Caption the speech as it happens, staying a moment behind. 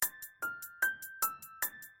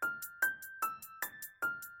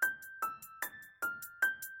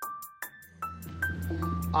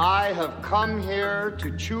I have come here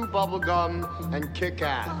to chew bubblegum and kick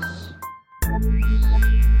ass.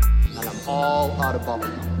 And I'm all out of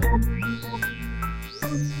bubblegum.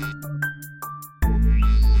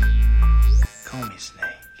 Call me Snake.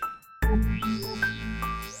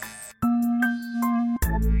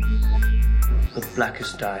 The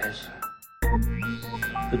blackest eyes,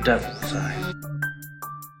 the devil's eyes.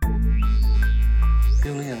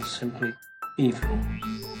 Purely and simply evil.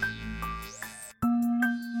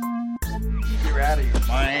 You're out of your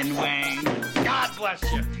mind, Wayne. God bless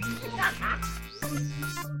you.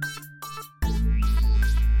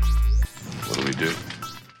 What do we do?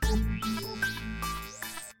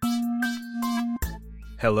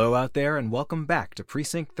 Hello out there, and welcome back to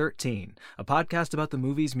Precinct 13, a podcast about the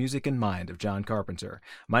movies, music, and mind of John Carpenter.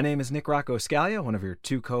 My name is Nick Rocco Scalia, one of your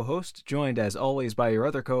two co-hosts, joined as always by your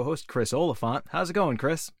other co-host, Chris Oliphant. How's it going,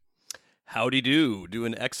 Chris? Howdy do.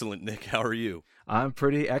 Doing excellent, Nick. How are you? I'm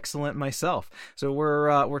pretty excellent myself. So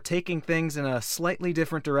we're taking things in a slightly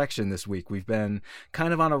different direction this week. We've been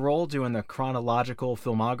kind of on a roll doing the chronological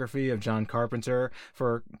filmography of John Carpenter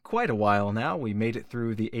for quite a while now. We made it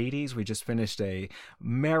through the 80s. We just finished a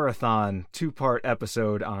marathon two-part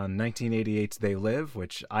episode on 1988's They Live,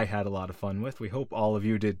 which I had a lot of fun with. We hope all of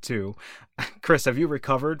you did too. Chris, have you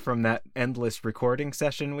recovered from that endless recording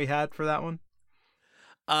session we had for that one?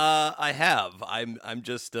 I have. I'm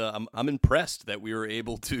just I'm impressed that we were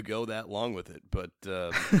able to go that long with it, but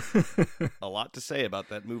a lot to say about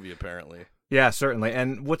that movie apparently. Yeah, certainly.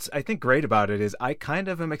 And what's I think great about it is I kind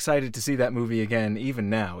of am excited to see that movie again, even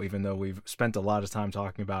now, even though we've spent a lot of time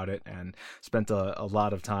talking about it and spent a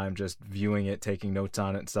lot of time just viewing it, taking notes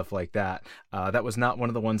on it and stuff like that. That was not one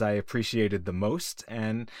of the ones I appreciated the most.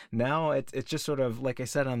 And now it's just sort of, like I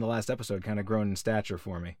said on the last episode, kind of grown in stature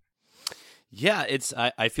for me. Yeah,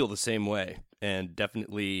 I feel the same way, and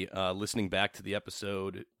definitely listening back to the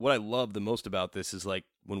episode, what I love the most about this is like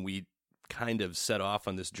when we kind of set off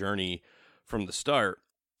on this journey from the start,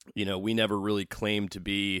 you know, we never really claimed to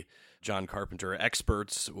be John Carpenter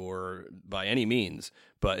experts or by any means,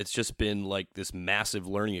 but it's just been like this massive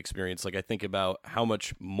learning experience. Like I think about how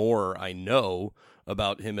much more I know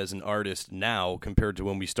about him as an artist now compared to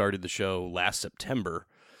when we started the show last September.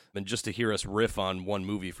 And just to hear us riff on one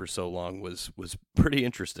movie for so long was pretty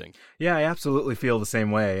interesting. Yeah, I absolutely feel the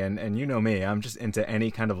same way. And you know me, I'm just into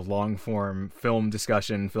any kind of long-form film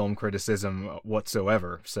discussion, film criticism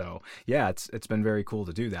whatsoever. So yeah, it's been very cool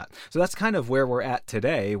to do that. So that's kind of where we're at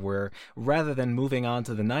today, where rather than moving on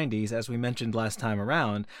to the 90s, as we mentioned last time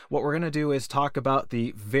around, what we're going to do is talk about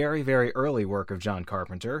the very, very early work of John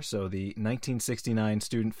Carpenter. So the 1969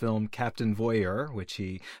 student film Captain Voyeur, which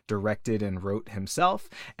he directed and wrote himself,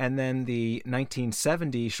 and then the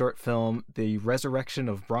 1970 short film, The Resurrection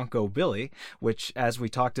of Bronco Billy, which, as we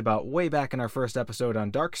talked about way back in our first episode on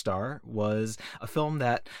Dark Star, was a film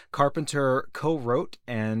that Carpenter co-wrote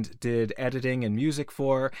and did editing and music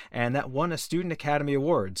for, and that won a Student Academy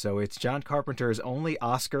Award. So it's John Carpenter's only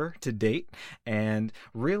Oscar to date, and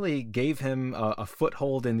really gave him a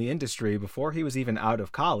foothold in the industry before he was even out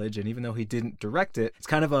of college. And even though he didn't direct it, it's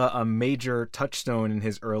kind of a major touchstone in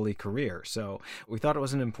his early career. So we thought it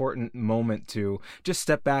was an important moment to just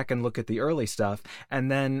step back and look at the early stuff. And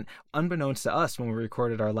then, unbeknownst to us when we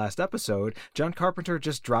recorded our last episode, John Carpenter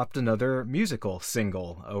just dropped another musical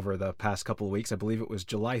single over the past couple of weeks. I believe it was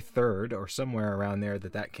July 3rd or somewhere around there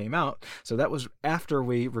that came out. So that was after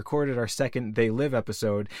we recorded our second They Live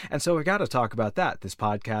episode. And so we got to talk about that. This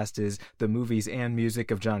podcast is the movies and music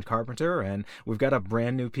of John Carpenter, and we've got a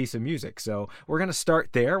brand new piece of music. So we're going to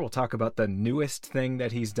start there. We'll talk about the newest thing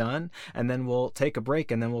that he's done, and then we'll take a break,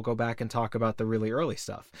 and then we'll go back and talk about the really early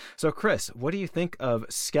stuff. So Chris, what do you think of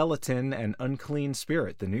Skeleton and Unclean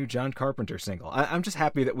Spirit, the new John Carpenter single? I'm just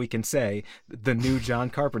happy that we can say the new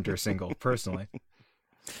John Carpenter single, personally.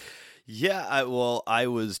 Yeah, I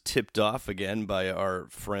was tipped off again by our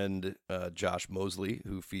friend Josh Mosley,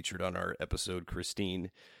 who featured on our episode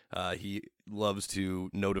Christine. He loves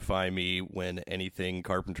to notify me when anything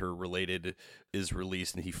Carpenter related is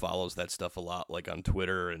released, and he follows that stuff a lot, like on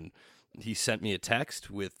Twitter. And he sent me a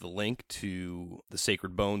text with the link to the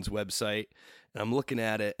Sacred Bones website, and I'm looking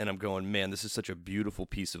at it and I'm going, man, this is such a beautiful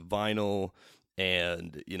piece of vinyl.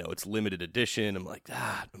 And, you know, it's limited edition. I'm like,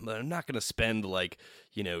 I'm not going to spend like,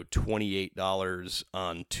 you know, $28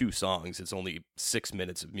 on 2 songs. It's only 6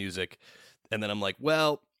 minutes of music. And then I'm like,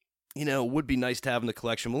 well, you know, it would be nice to have in the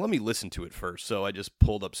collection. Well, let me listen to it first. So I just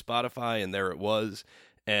pulled up Spotify, and there it was.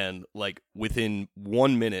 And like within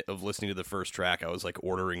 1 minute of listening to the first track, I was like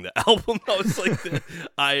ordering the album. I was like,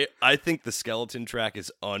 I think the Skeleton track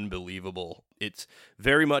is unbelievable. It's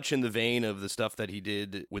very much in the vein of the stuff that he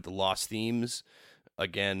did with the Lost Themes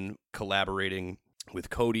again, collaborating with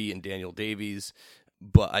Cody and Daniel Davies.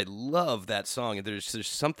 But I love that song. There's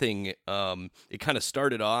something, it kind of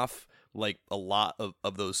started off like a lot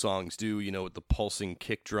of those songs do, with the pulsing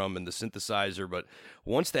kick drum and the synthesizer. But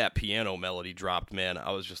once that piano melody dropped, man,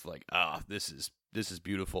 I was just like, this is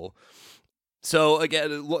beautiful. So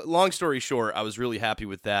again, long story short, I was really happy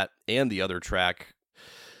with that and the other track.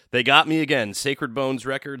 They got me again. Sacred Bones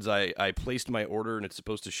Records. I placed my order and it's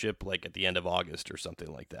supposed to ship like at the end of August or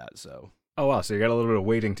something like that. So. Oh, wow. So you got a little bit of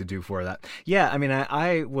waiting to do for that. Yeah, I mean,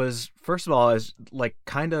 I was, first of all, I was like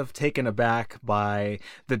kind of taken aback by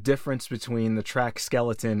the difference between the track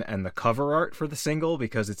Skeleton and the cover art for the single,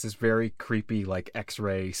 because it's this very creepy, like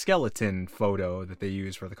X-ray skeleton photo that they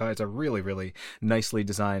use for the cover. It's a really, really nicely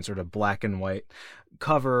designed sort of black and white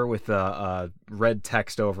cover with a red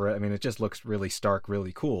text over it. I mean, it just looks really stark,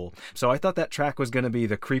 really cool. So I thought that track was going to be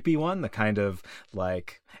the creepy one, the kind of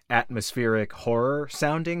like atmospheric horror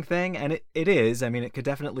sounding thing, and it is. I mean, it could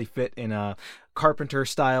definitely fit in a Carpenter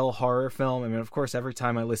style horror film. I mean, of course, every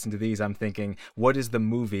time I listen to these, I'm thinking, what is the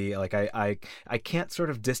movie? Like, I can't sort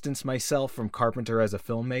of distance myself from Carpenter as a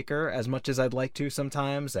filmmaker as much as I'd like to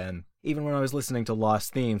sometimes. And even when I was listening to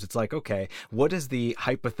Lost Themes, it's like, okay, what is the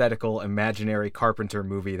hypothetical imaginary Carpenter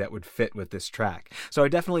movie that would fit with this track? So I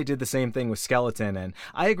definitely did the same thing with Skeleton, and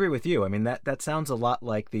I agree with you. I mean, that sounds a lot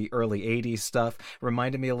like the early 80s stuff.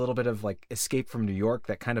 Reminded me a little bit of like Escape from New York,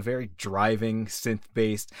 that kind of very driving,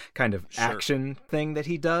 synth-based kind of action thing that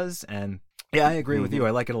he does. And yeah, I agree with you.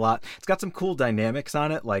 I like it a lot. It's got some cool dynamics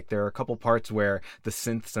on it. Like there are a couple parts where the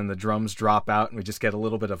synths and the drums drop out and we just get a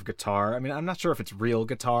little bit of guitar. I mean, I'm not sure if it's real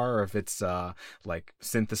guitar or if it's like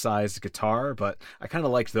synthesized guitar, but I kind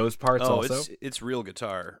of liked those parts also. It's real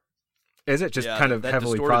guitar. Is it just kind of that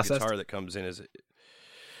heavily distorted processed? Guitar that comes in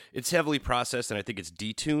it's heavily processed, and I think it's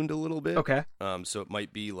detuned a little bit. Okay. So it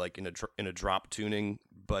might be like in a drop tuning,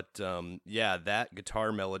 but yeah, that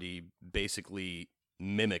guitar melody basically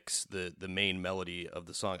mimics the main melody of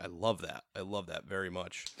the song. I love that very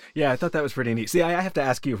much. Yeah, I thought that was pretty neat. See, I have to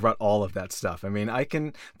ask you about all of that stuff. I mean, I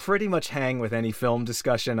can pretty much hang with any film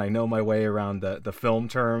discussion. I know my way around the film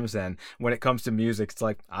terms, and when it comes to music, it's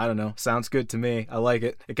like, I don't know, sounds good to me. I like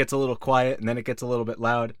it. It gets a little quiet, and then it gets a little bit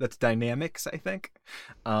loud. That's dynamics, I think.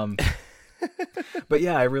 But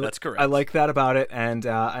yeah, That's correct. I like that about it, and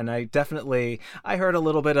I definitely heard a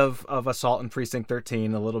little bit of Assault on Precinct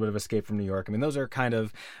 13, a little bit of Escape from New York. I mean, those are kind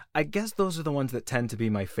of, I guess those are the ones that tend to be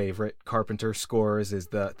my favorite Carpenter scores, is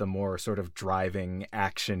the more sort of driving,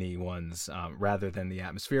 action-y ones, rather than the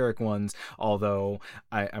atmospheric ones. Although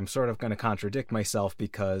I'm sort of going to contradict myself,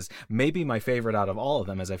 because maybe my favorite out of all of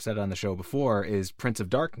them, as I've said on the show before, is Prince of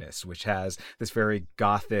Darkness, which has this very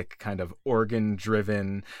gothic kind of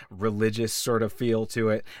organ-driven, religious sort of feel to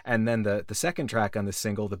it. And then the second track on the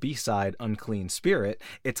single, the B-side, Unclean Spirit,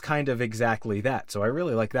 it's kind of exactly that. So I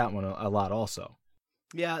really like that one a lot also.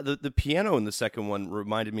 Yeah, the piano in the second one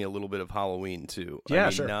reminded me a little bit of Halloween too. Yeah, I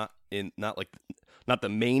mean, sure. Not the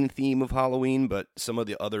main theme of Halloween, but some of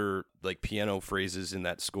the other like piano phrases in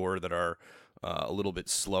that score that are a little bit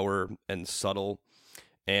slower and subtle.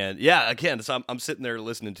 And yeah, again, so I'm sitting there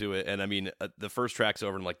listening to it, and I mean, the first track's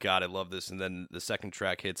over, and I'm like, God, I love this. And then the second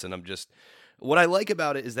track hits, and I'm just, what I like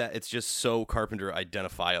about it is that it's just so Carpenter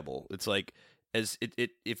identifiable. It's like,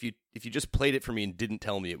 if you just played it for me and didn't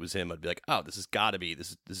tell me it was him, I'd be like, oh, this has got to be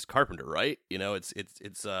this is Carpenter, right? You know, it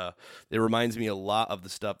reminds me a lot of the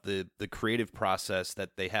stuff, the creative process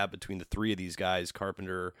that they have between the three of these guys,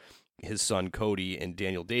 Carpenter, his son Cody, and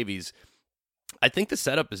Daniel Davies. I think the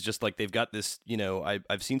setup is just like they've got this, you know,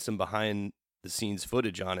 I've seen some behind the scenes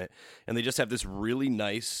footage on it, and they just have this really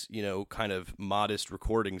nice, you know, kind of modest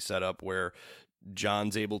recording setup where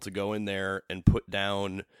John's able to go in there and put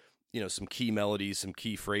down, you know, some key melodies, some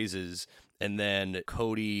key phrases, and then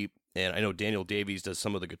Cody and I know Daniel Davies does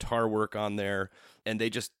some of the guitar work on there, and they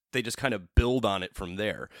just kind of build on it from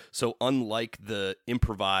there. So unlike the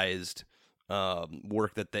improvised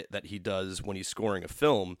work that he does when he's scoring a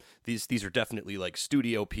film, these are definitely like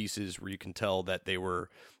studio pieces where you can tell that they were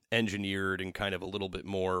engineered and kind of a little bit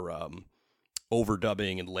more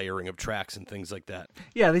overdubbing and layering of tracks and things like that.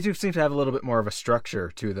 Yeah, they do seem to have a little bit more of a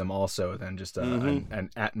structure to them also than just an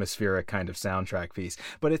atmospheric kind of soundtrack piece.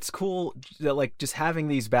 But it's cool that, like, just having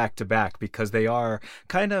these back to back, because they are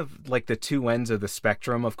kind of like the two ends of the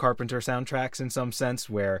spectrum of Carpenter soundtracks in some sense,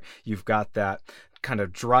 where you've got that kind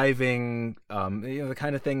of driving, the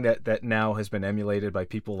kind of thing that now has been emulated by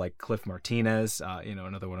people like Cliff Martinez,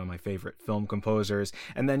 another one of my favorite film composers.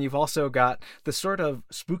 And then you've also got the sort of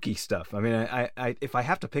spooky stuff. I mean, I if I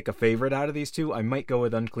have to pick a favorite out of these two, I might go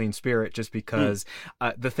with Unclean Spirit, just because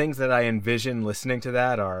the things that I envision listening to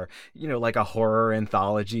that are, like a horror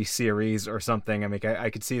anthology series or something. I mean, I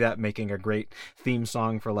could see that making a great theme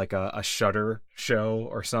song for like a Shudder show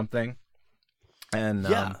or something. And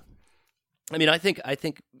yeah. I mean, I think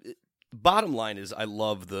bottom line is I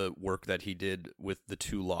love the work that he did with the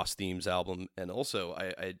 2 Lost Themes album, and also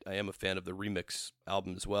I am a fan of the remix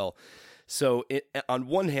album as well. So on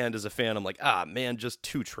one hand, as a fan, I'm like, man, just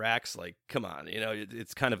 2 tracks, like, come on,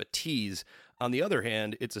 it's kind of a tease. On the other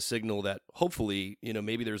hand, it's a signal that hopefully,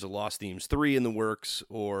 maybe there's a Lost Themes 3 in the works,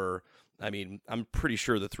 or, I mean, I'm pretty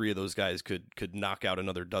sure the 3 of those guys could knock out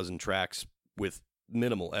another dozen tracks with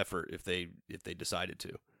minimal effort if they decided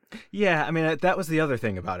to. Yeah, I mean, that was the other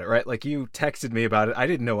thing about it, right? Like, you texted me about it. I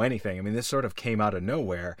didn't know anything. I mean, this sort of came out of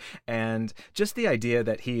nowhere. And just the idea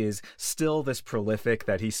that he is still this prolific,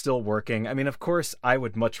 that he's still working. I mean, of course, I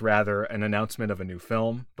would much rather an announcement of a new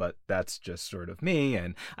film, but that's just sort of me.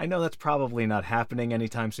 And I know that's probably not happening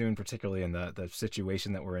anytime soon, particularly in the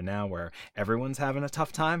situation that we're in now, where everyone's having a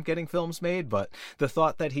tough time getting films made. But the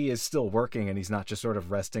thought that he is still working and he's not just sort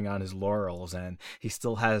of resting on his laurels, and he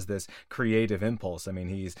still has this creative impulse. I mean,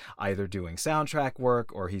 he's either doing soundtrack work,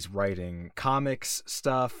 or he's writing comics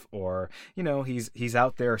stuff, or he's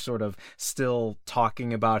out there sort of still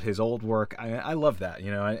talking about his old work. I love that,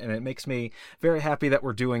 and it makes me very happy that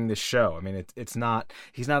we're doing this show. I mean, he's not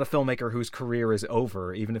a filmmaker whose career is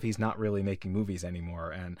over, even if he's not really making movies anymore,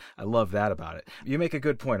 and I love that about it. You make a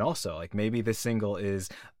good point also, like, maybe this single is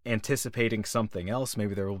anticipating something else.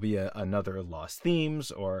 Maybe there will be another Lost Themes,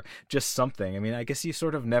 or just something. I mean, I guess you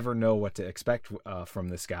sort of never know what to expect from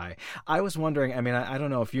this guy. I was wondering, I mean, I don't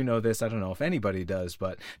know if you know this, I don't know if anybody does,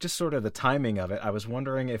 but just sort of the timing of it, I was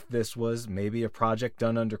wondering if this was maybe a project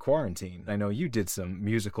done under quarantine. I know you did some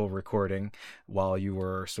musical recording while you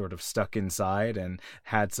were sort of stuck inside and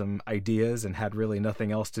had some ideas and had really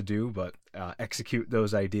nothing else to do but execute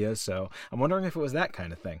those ideas. So I'm wondering if it was that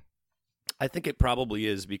kind of thing. I think it probably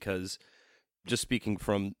is, because just speaking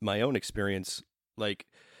from my own experience, like,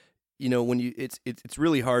 when it's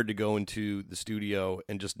really hard to go into the studio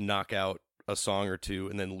and just knock out a song or two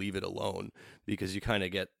and then leave it alone, because you kind of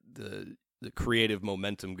get the creative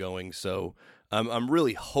momentum going. So I'm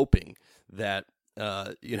really hoping that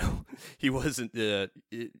he wasn't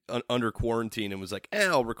under quarantine and was like,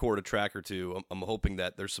 I'll record a track or two. I'm hoping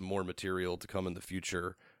that there's some more material to come in the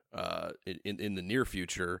future, in the near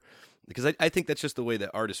future. Because I think that's just the way that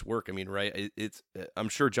artists work. I mean, right? I'm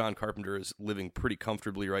sure John Carpenter is living pretty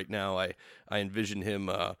comfortably right now. I envision him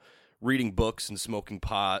reading books and smoking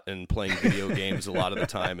pot and playing video games a lot of the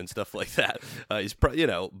time and stuff like that. He's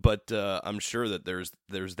but I'm sure that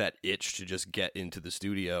there's that itch to just get into the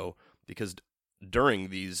studio, because during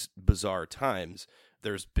these bizarre times,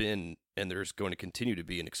 there's been, and there's going to continue to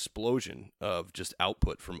be, an explosion of just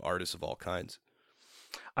output from artists of all kinds.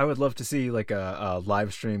 I would love to see like a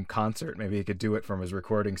live stream concert. Maybe he could do it from his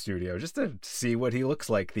recording studio, just to see what he looks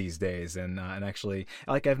like these days. And actually,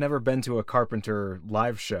 like, I've never been to a Carpenter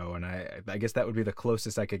live show, and I guess that would be the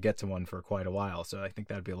closest I could get to one for quite a while. So I think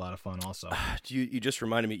that'd be a lot of fun also. You just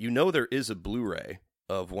reminded me, there is a Blu-ray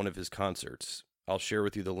of one of his concerts. I'll share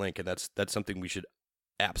with you the link, and that's something we should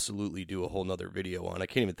absolutely do a whole nother video on. I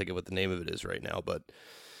can't even think of what the name of it is right now, but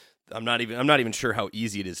I'm not even sure how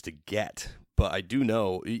easy it is to get. But I do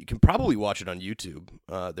know you can probably watch it on YouTube.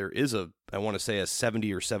 There is I want to say a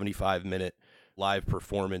 70 or 75 minute live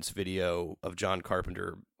performance video of John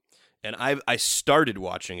Carpenter. And I started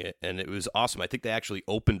watching it, and it was awesome. I think they actually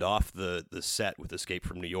opened off the set with Escape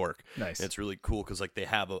from New York. Nice. And it's really cool because like they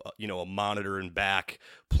have a monitor in back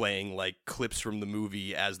playing like clips from the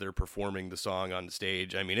movie as they're performing the song on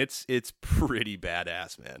stage. I mean, it's pretty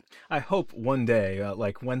badass, man. I hope one day,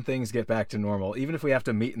 like when things get back to normal, even if we have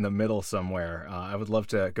to meet in the middle somewhere, I would love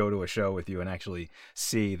to go to a show with you and actually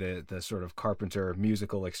see the sort of Carpenter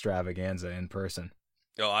musical extravaganza in person.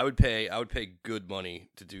 Oh, I would pay good money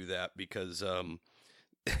to do that because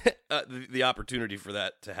the opportunity for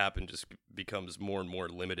that to happen just becomes more and more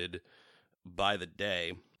limited by the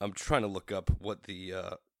day. I'm trying to look up what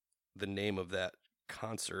the name of that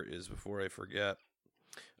concert is before I forget.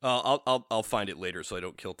 I'll find it later so I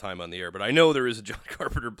don't kill time on the air. But I know there is a John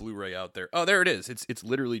Carpenter Blu-ray out there. Oh, there it is. It's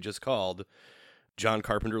literally just called John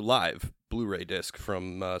Carpenter Live Blu-ray disc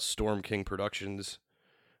from Storm King Productions.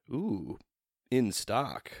 Ooh. In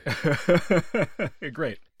stock.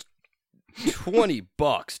 Great.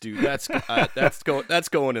 $20, dude. That's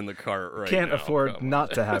going in the cart right Can't now. afford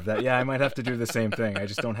not to have that. Yeah, I might have to do the same thing. I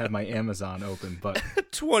just don't have my Amazon open, but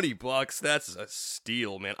 $20, that's a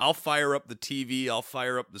steal, man. I'll fire up the TV, I'll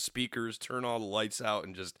fire up the speakers, turn all the lights out,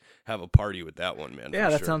 and just have a party with that one, man. yeah,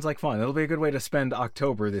 for that sure. sounds like fun. It'll be a good way to spend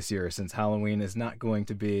October this year, since Halloween is not going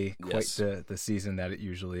to be quite Yes. the season that it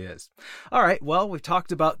usually is. All right, well, we've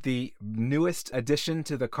talked about the newest addition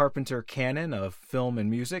to the Carpenter canon of film and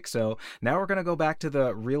music, so now we're going to go back to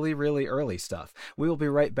the really, really early stuff. We will be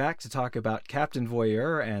right back to talk about Captain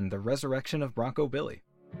Voyeur and the resurrection of Bronco Billy.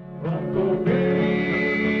 Bronco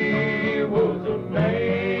Billy was a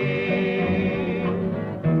man.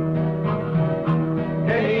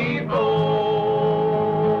 He fought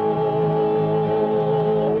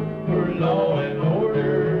for law and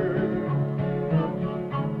order,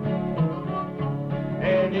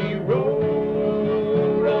 and he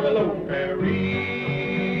rode on the low prairie,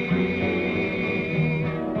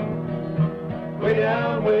 way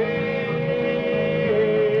down west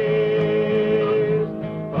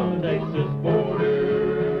from the Texas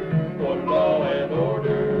border, for law and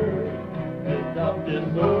order and stop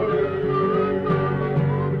disorder.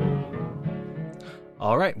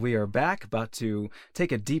 All right, we are back, about to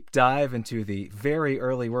take a deep dive into the very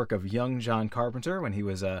early work of young John Carpenter when he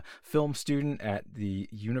was a film student at the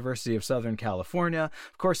University of Southern California.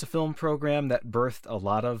 Of course, a film program that birthed a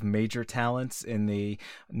lot of major talents in the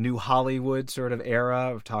new Hollywood sort of era.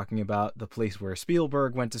 We're talking about the place where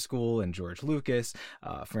Spielberg went to school and George Lucas.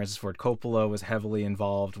 Francis Ford Coppola was heavily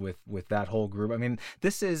involved with that whole group. I mean,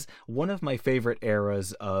 this is one of my favorite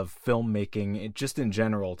eras of filmmaking, just in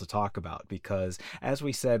general, to talk about, because as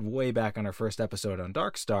we said way back on our first episode on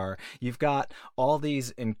Dark Star, you've got all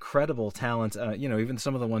these incredible talents, even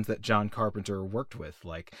some of the ones that John Carpenter worked with,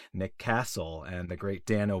 like Nick Castle and the great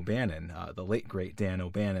Dan O'Bannon, the late great Dan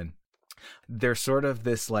O'Bannon. There's sort of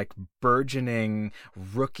this like burgeoning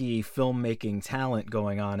rookie filmmaking talent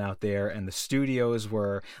going on out there, and the studios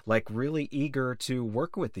were like really eager to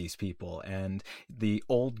work with these people. And the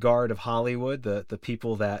old guard of Hollywood, the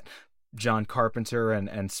people that John Carpenter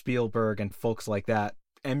and Spielberg and folks like that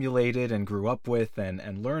emulated and grew up with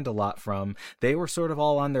and learned a lot from, they were sort of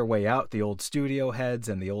all on their way out, the old studio heads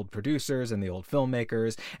and the old producers and the old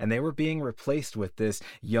filmmakers, and they were being replaced with this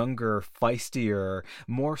younger, feistier,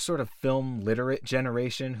 more sort of film literate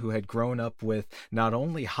generation who had grown up with not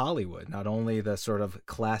only Hollywood, not only the sort of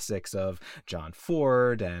classics of John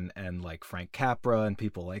Ford and like Frank Capra and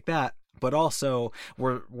people like that, but also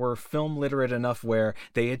were film literate enough where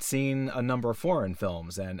they had seen a number of foreign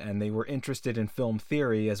films and they were interested in film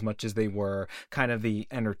theory as much as they were kind of the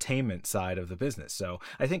entertainment side of the business. So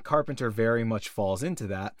I think Carpenter very much falls into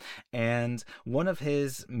that. And one of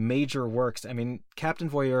his major works, I mean, Captain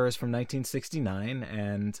Voyeur is from 1969,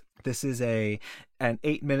 and this is an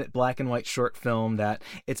 8-minute black and white short film that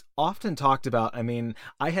it's often talked about. I mean,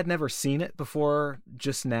 I had never seen it before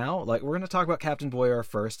just now. Like, we're going to talk about Captain Voyeur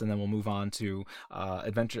first, and then we'll move on to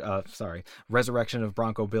Resurrection of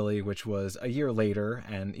Bronco Billy, which was a year later.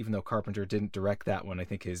 And even though Carpenter didn't direct that one, I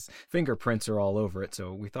think his fingerprints are all over it.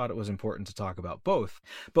 So we thought it was important to talk about both.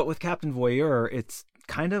 But with Captain Voyeur, it's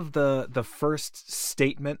kind of the first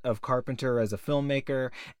statement of Carpenter as a filmmaker,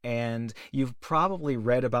 and you've probably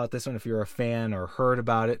read about this one if you're a fan or heard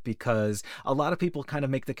about it, because a lot of people kind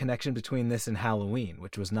of make the connection between this and Halloween,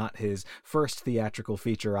 which was not his first theatrical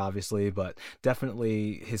feature, obviously, but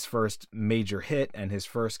definitely his first major hit and his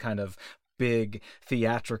first kind of big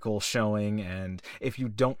theatrical showing. And if you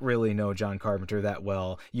don't really know John Carpenter that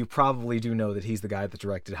well, you probably do know that he's the guy that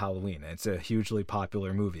directed Halloween. It's a hugely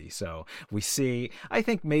popular movie, so we see, I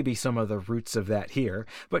think, maybe some of the roots of that here.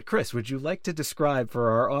 But Chris, would you like to describe for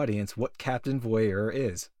our audience what Captain Voyeur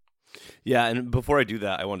is? Yeah, and before I do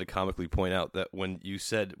that, I wanted to comically point out that when you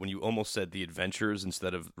almost said The Adventures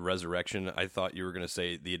instead of Resurrection, I thought you were going to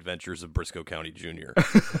say The Adventures of Briscoe County Jr.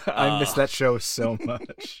 I miss that show so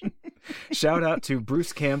much. Shout out to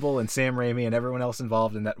Bruce Campbell and Sam Raimi and everyone else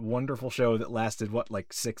involved in that wonderful show that lasted,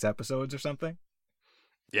 like 6 episodes or something?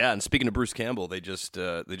 Yeah, and speaking of Bruce Campbell, they just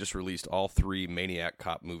released all 3 Maniac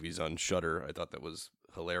Cop movies on Shudder. I thought that was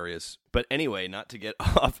hilarious. But anyway, not to get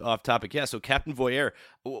off topic. Yeah, so Captain Voyeur,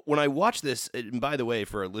 when I watched this, and by the way,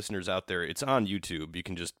 for our listeners out there, it's on YouTube. You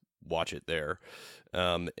can just watch it there.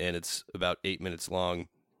 And it's about 8 minutes long.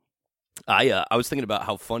 I was thinking about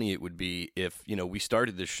how funny it would be if, we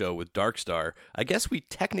started this show with Dark Star. I guess we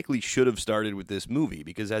technically should have started with this movie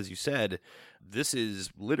because, as you said, this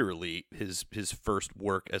is literally his first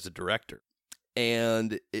work as a director.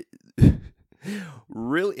 And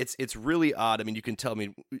really, it's really odd. I mean, you can tell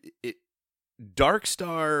me, Dark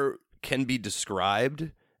Star can be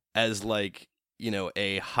described as like,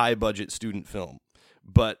 a high budget student film.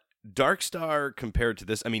 But Dark Star compared to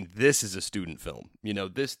this, I mean, this is a student film.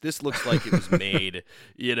 This looks like it was made,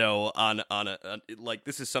 on like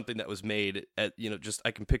this is something that was made at, just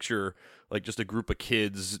I can picture like just a group of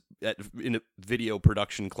kids in a video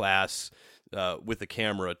production class with a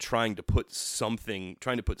camera trying to put some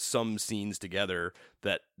scenes together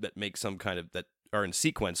that make some kind of that are in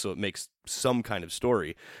sequence, so it makes some kind of story.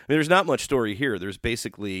 I mean, there's not much story here. There's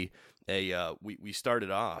basically we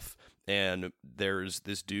started off, and there's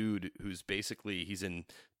this dude who's basically it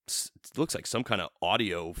looks like some kind of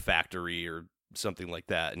audio factory or something like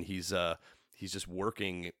that, and he's just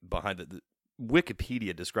working behind the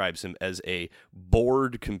Wikipedia describes him as a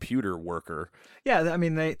bored computer worker. Yeah, I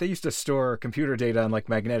mean, they used to store computer data on like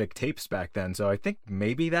magnetic tapes back then, so I think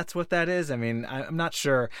maybe that's what that is. I mean, I'm not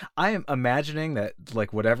sure. I am imagining that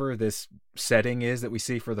like whatever this setting is that we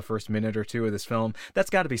see for the first minute or two of this film, that's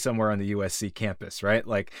got to be somewhere on the USC campus, right?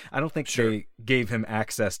 Like, I don't think they gave him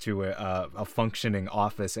access to a functioning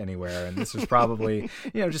office anywhere, and this was probably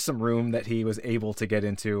just some room that he was able to get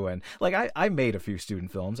into. And like I made a few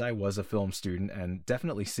student films. I was a film student, and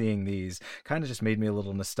definitely seeing these kind of just made me a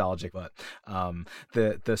little nostalgic. But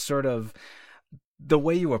the sort of the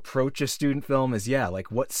way you approach a student film is,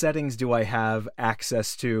 like, what settings do I have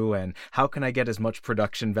access to, and how can I get as much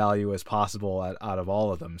production value as possible out of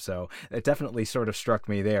all of them? So it definitely sort of struck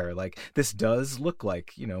me there. Like, this does look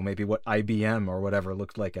like, maybe what IBM or whatever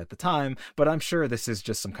looked like at the time, but I'm sure this is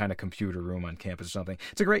just some kind of computer room on campus or something.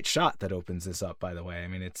 It's a great shot that opens this up, by the way. I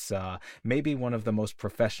mean, it's maybe one of the most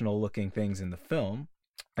professional looking things in the film.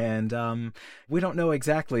 And we don't know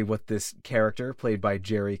exactly what this character, played by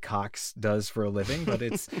Jerry Cox, does for a living, but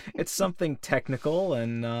it's something technical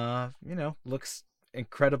and, looks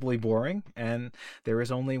incredibly boring. And there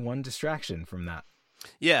is only one distraction from that.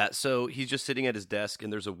 Yeah, so he's just sitting at his desk,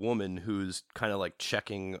 and there's a woman who's kind of like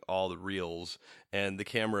checking all the reels, and the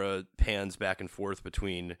camera pans back and forth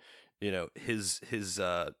between, his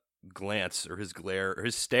glance or his glare or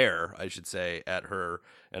his stare, I should say, at her,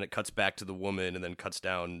 and it cuts back to the woman and then cuts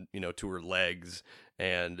down, to her legs,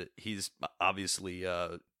 and he's obviously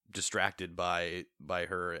distracted by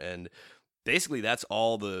her, and basically that's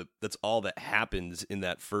all that happens in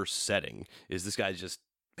that first setting. Is this guy's just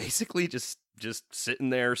basically just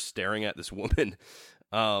sitting there staring at this woman.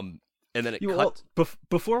 And then it cuts.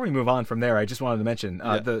 Before we move on from there, I just wanted to mention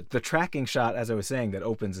the tracking shot, as I was saying, that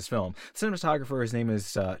opens this film. The cinematographer, his name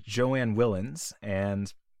is Joanne Willens,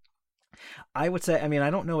 and I would say, I mean, I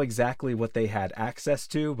don't know exactly what they had access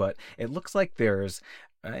to, but it looks like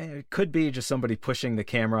it could be just somebody pushing the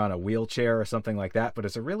camera on a wheelchair or something like that, but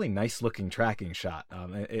it's a really nice looking tracking shot.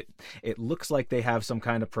 It looks like they have some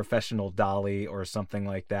kind of professional dolly or something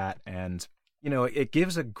like that, and it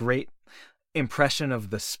gives a great impression of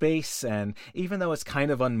the space. And even though it's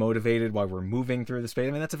kind of unmotivated while we're moving through the space,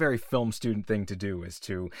 I mean, that's a very film student thing to do, is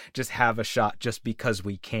to just have a shot just because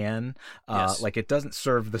we can. Yes. Like, it doesn't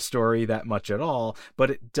serve the story that much at all,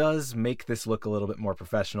 but it does make this look a little bit more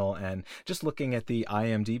professional. And just looking at the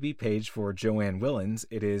IMDb page for Joanne Willens,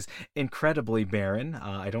 it is incredibly barren.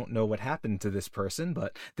 I don't know what happened to this person,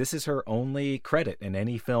 but this is her only credit in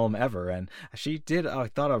any film ever, and she did, I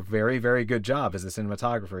thought, a very, very good job as a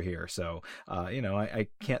cinematographer here. So I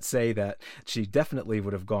can't say that she definitely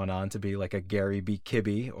would have gone on to be like a Gary B.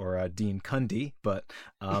 Kibbe or a Dean Cundey, but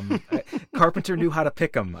Carpenter knew how to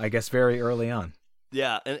pick them, I guess, very early on.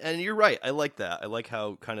 Yeah, and you're right. I like that. I like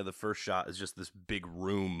how kind of the first shot is just this big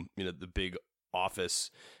room, the big office,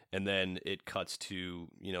 and then it cuts to,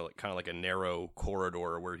 kind of like a narrow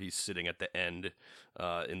corridor where he's sitting at the end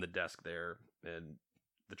in the desk there, and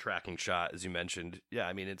the tracking shot, as you mentioned. Yeah,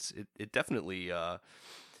 I mean, it definitely...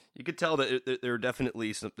 you could tell that there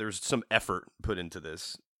definitely there's some effort put into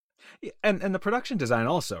this. Yeah, and the production design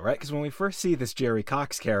also, right? Because when we first see this Jerry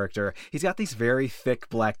Cox character, he's got these very thick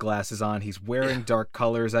black glasses on. He's wearing dark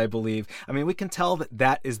colors, I believe. I mean, we can tell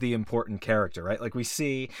that is the important character, right? Like, we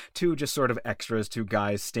see two just sort of extras, two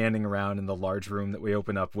guys standing around in the large room that we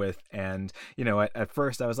open up with. And, at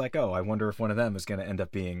first I was like, oh, I wonder if one of them is going to end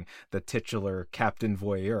up being the titular Captain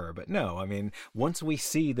Voyeur. But no, I mean, once we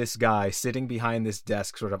see this guy sitting behind this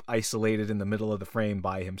desk, sort of isolated in the middle of the frame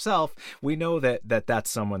by himself, we know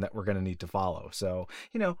that's someone that we're going to need to follow. So,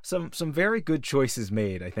 some very good choices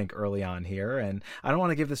made, I think, early on here. And I don't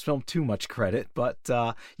want to give this film too much credit, but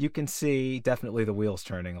you can see definitely the wheels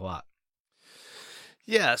turning a lot.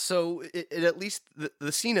 Yeah, so it at least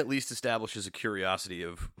the scene at least establishes a curiosity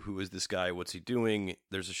of who is this guy, what's he doing.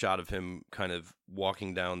 There's a shot of him kind of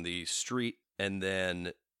walking down the street, and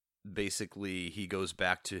then basically he goes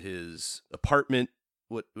back to his apartment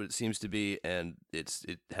what it seems to be, and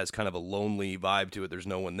it has kind of a lonely vibe to it. There's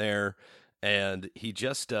no one there, and he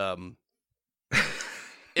just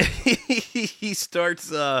he starts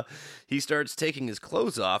taking his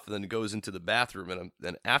clothes off and then goes into the bathroom, and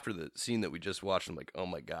then after the scene that we just watched, I'm like, oh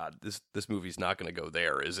my god, this movie's not going to go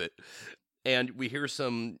there, is it? And we hear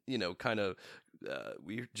some, kind of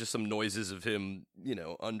we hear just some noises of him,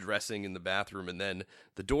 undressing in the bathroom, and then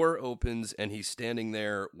the door opens and he's standing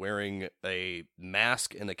there wearing a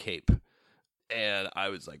mask and a cape. And I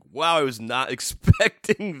was like, wow, I was not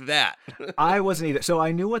expecting that. I wasn't either. So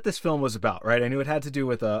I knew what this film was about, right? I knew it had to do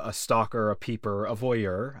with a stalker, a peeper, a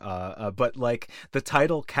voyeur. But like the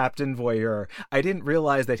title Captain Voyeur, I didn't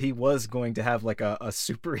realize that he was going to have like a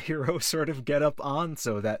superhero sort of getup on.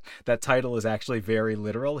 So that title is actually very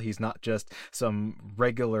literal. He's not just some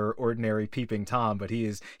regular, ordinary peeping Tom, but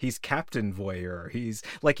he's Captain Voyeur. He's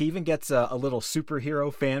like, he even gets a little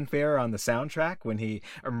superhero fanfare on the soundtrack when he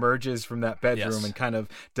emerges from that bedroom. Yes. And kind of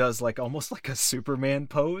does like almost like a Superman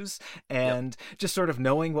pose, and just sort of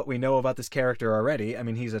knowing what we know about this character already. I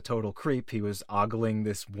mean, he's a total creep. He was ogling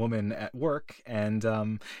this woman at work, and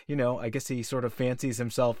I guess he sort of fancies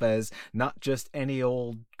himself as not just any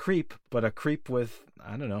old creep, but a creep with,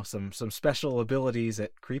 I don't know, some special abilities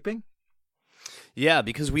at creeping. Yeah,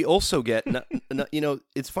 because we also get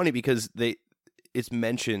it's funny because it's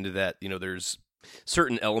mentioned that there's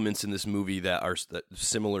certain elements in this movie that are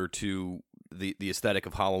similar to the aesthetic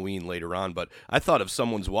of Halloween later on, but I thought of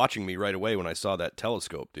Someone's Watching Me right away when I saw that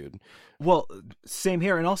telescope, dude. Well, same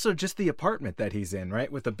here, and also just the apartment that he's in,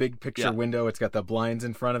 right? With the big picture window, it's got the blinds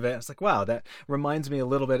in front of it. It's like, wow, that reminds me a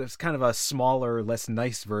little bit. It's kind of a smaller, less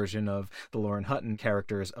nice version of the Lauren Hutton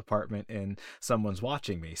character's apartment in Someone's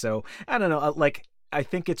Watching Me. So, I don't know, I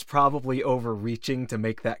think it's probably overreaching to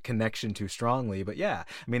make that connection too strongly. But yeah,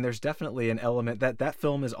 I mean, there's definitely an element that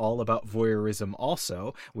film is all about voyeurism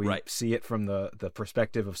also. We see it from the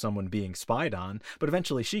perspective of someone being spied on, but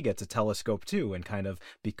eventually she gets a telescope too and kind of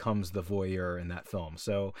becomes the voyeur in that film.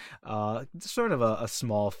 So sort of a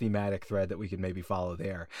small thematic thread that we could maybe follow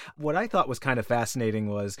there. What I thought was kind of fascinating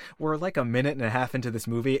was we're like a minute and a half into this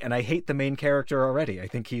movie, and I hate the main character already. I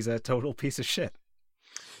think he's a total piece of shit.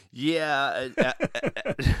 Yeah.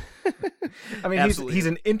 I mean, he's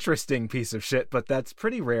an interesting piece of shit, but that's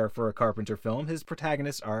pretty rare for a Carpenter film. His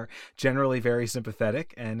protagonists are generally very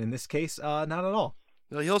sympathetic, and in this case, not at all.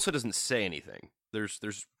 Well, he also doesn't say anything.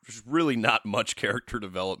 There's really not much character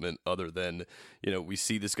development other than, we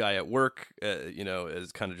see this guy at work,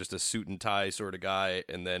 as kind of just a suit and tie sort of guy,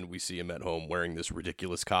 and then we see him at home wearing this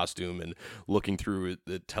ridiculous costume and looking through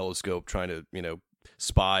the telescope trying to,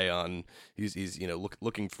 spy on. He's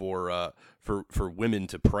looking for women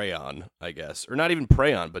to prey on, I guess, or not even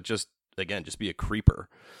prey on, but just be a creeper.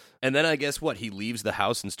 And then I guess he leaves the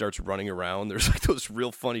house and starts running around. There's like those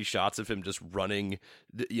real funny shots of him just running,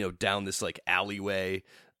 down this like alleyway,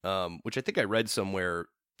 which I think I read somewhere.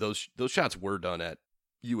 Those shots were done at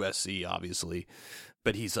USC, obviously,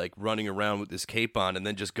 but he's like running around with this cape on and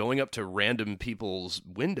then just going up to random people's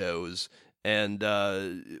windows. And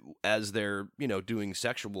as they're, doing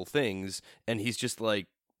sexual things, and he's just like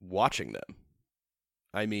watching them.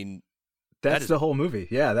 I mean, that's the whole movie.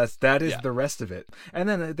 Yeah, that is the rest of it. And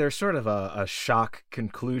then there's sort of a shock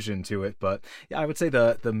conclusion to it, but yeah, I would say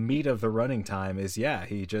the meat of the running time is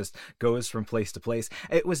he just goes from place to place.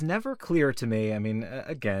 It was never clear to me. I mean,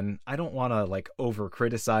 again, I don't want to like over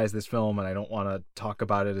criticize this film, and I don't want to talk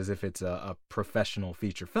about it as if it's a professional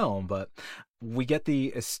feature film, but we get the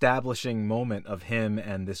establishing moment of him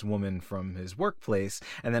and this woman from his workplace,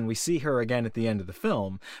 and then we see her again at the end of the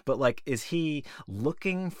film. But like, is he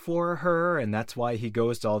looking for her and that's why he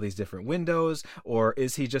goes to all these different windows? Or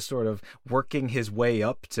is he just sort of working his way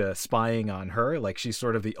up to spying on her? Like, she's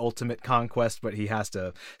sort of the ultimate conquest, but he has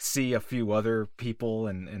to see a few other people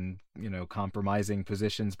and compromising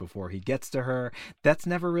positions before he gets to her. That's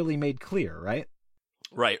never really made clear, right?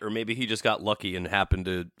 Right, or maybe he just got lucky and happened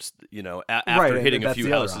to, after hitting a few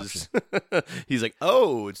houses, he's like,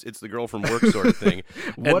 "Oh, it's the girl from work," sort of thing.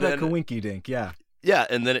 What a coinky dink, yeah. Yeah,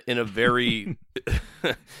 and then in a very,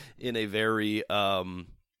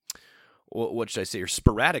 what should I say? Or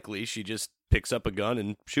sporadically, she just picks up a gun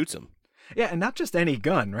and shoots him. Yeah, and not just any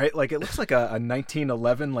gun, right? Like, it looks like a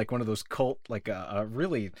 1911, like one of those Colt, like a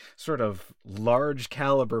really sort of large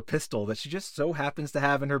caliber pistol that she just so happens to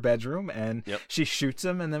have in her bedroom, and she shoots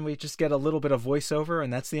him, and then we just get a little bit of voiceover,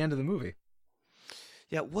 and that's the end of the movie.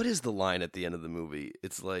 Yeah, what is the line at the end of the movie?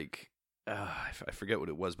 It's like, I forget what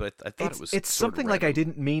it was, but I thought it was. It's sort of something like I random.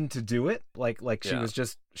 didn't mean to do it. Like she Yeah. was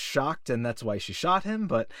just shocked, and that's why she shot him.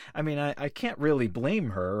 But I mean, I can't really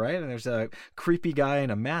blame her, right? And there's a creepy guy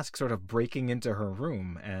in a mask sort of breaking into her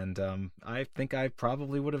room, and I think I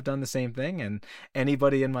probably would have done the same thing. And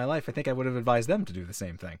anybody in my life, I think I would have advised them to do the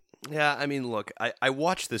same thing. Yeah, I mean, look, I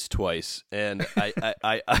watched this twice, and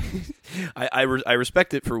I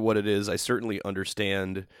respect it for what it is. I certainly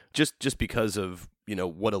understand just because of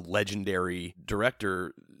what a legendary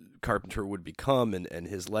director Carpenter would become and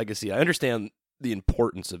his legacy. I understand the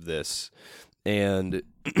importance of this, and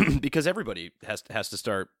because everybody has to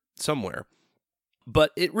start somewhere.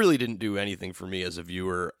 But it really didn't do anything for me as a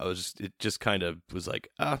viewer. It just kind of was like,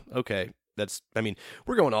 okay.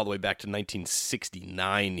 We're going all the way back to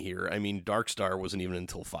 1969 here. I mean, Dark Star wasn't even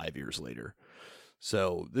until 5 years later.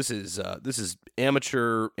 So this is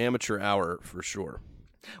amateur hour for sure.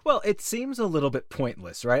 Well, it seems a little bit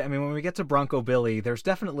pointless, right? I mean, when we get to Bronco Billy, there's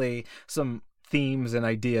definitely some themes and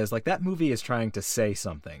ideas. Like, that movie is trying to say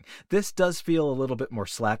something. This does feel a little bit more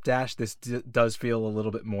slapdash. This does feel a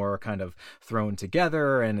little bit more kind of thrown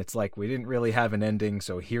together, and it's like we didn't really have an ending,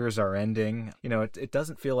 so here's our ending. It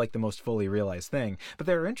doesn't feel like the most fully realized thing, but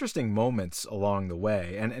there are interesting moments along the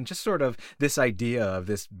way, and just sort of this idea of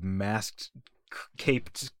this masked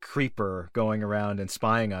caped creeper going around and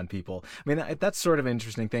spying on people. I mean, that's sort of an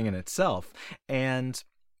interesting thing in itself. And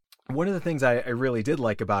one of the things I really did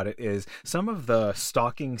like about it is some of the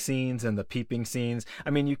stalking scenes and the peeping scenes.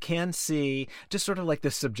 I mean, you can see just sort of like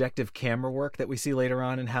the subjective camera work that we see later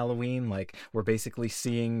on in Halloween. Like, we're basically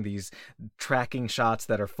seeing these tracking shots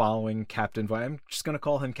that are following Captain Voyeur. I'm just going to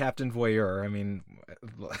call him Captain Voyeur. I mean,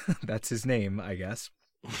 that's his name, I guess.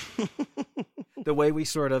 The way we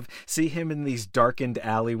sort of see him in these darkened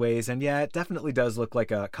alleyways, and yeah, it definitely does look like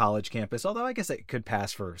a college campus, although I guess it could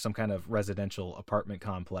pass for some kind of residential apartment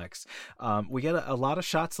complex. We get a lot of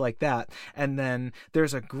shots like that, and then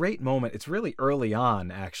there's a great moment. It's really early on,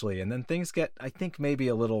 actually, and then things get, I think, maybe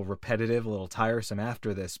a little repetitive, a little tiresome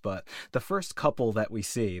after this, but the first couple that we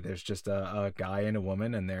see, there's just a guy and a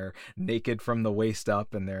woman, and they're naked from the waist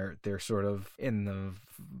up, and they're sort of in the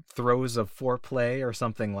throes of foreplay or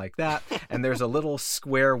something like that, and there's a little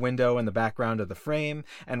square window in the background of the frame,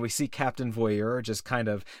 and we see Captain Voyeur just kind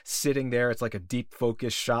of sitting there. It's like a deep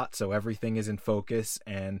focus shot, so everything is in focus,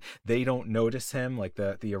 and they don't notice him. Like,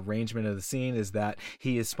 the arrangement of the scene is that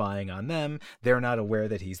he is spying on them. They're not aware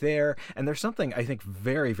that he's there, and there's something, I think,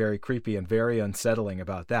 very, very creepy and very unsettling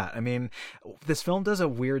about that. I mean, this film does a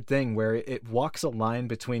weird thing where it walks a line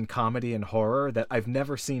between comedy and horror that I've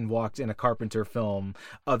never seen walked in a Carpenter film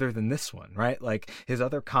other than this one, right? Like, his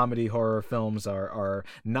other comedy horror films are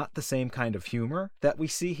not the same kind of humor that we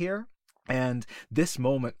see here. And this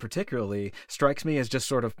moment particularly strikes me as just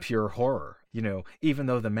sort of pure horror. Even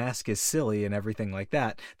though the mask is silly and everything like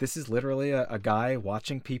that, this is literally a guy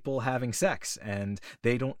watching people having sex, and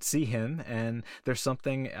they don't see him, and there's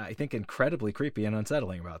something, I think, incredibly creepy and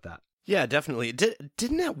unsettling about that. Yeah, definitely.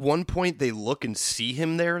 Didn't at one point they look and see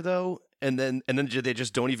him there though, and then they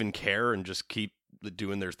just don't even care and just keep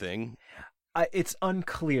doing their thing? It's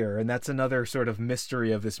unclear, and that's another sort of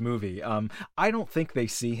mystery of this movie. I don't think they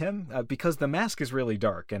see him because the mask is really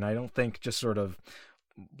dark, and I don't think, just sort of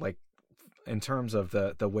like in terms of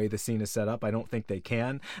the way the scene is set up, I don't think they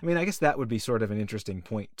can. I mean, I guess that would be sort of an interesting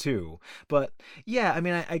point too. But yeah, I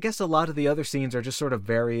mean, I guess a lot of the other scenes are just sort of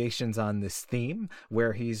variations on this theme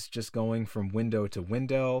where he's just going from window to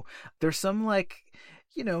window. There's some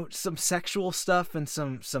some sexual stuff and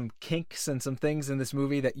some kinks and some things in this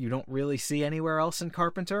movie that you don't really see anywhere else in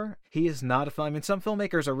Carpenter. He is not a film. I mean, some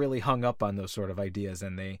filmmakers are really hung up on those sort of ideas,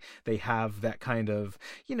 and they have that kind of,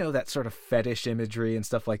 that sort of fetish imagery and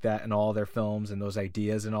stuff like that in all their films, and those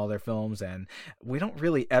ideas in all their films, and we don't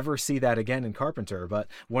really ever see that again in Carpenter. But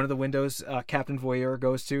one of the windows Captain Voyeur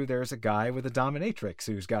goes to, there's a guy with a dominatrix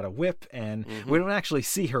who's got a whip, and we don't actually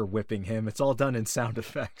see her whipping him. It's all done in sound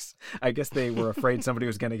effects. I guess they were afraid somebody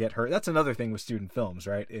was going to get hurt. That's another thing with student films,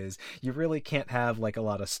 right? Is you really can't have like a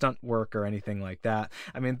lot of stunt work or anything like that.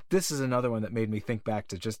 I mean, this is another one that made me think back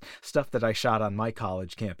to just stuff that I shot on my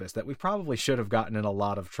college campus that we probably should have gotten in a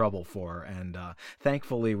lot of trouble for, and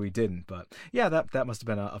thankfully we didn't. But yeah, that must have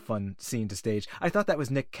been a fun scene to stage. I thought that was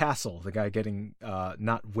Nick Castle, the guy getting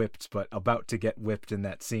not whipped, but about to get whipped in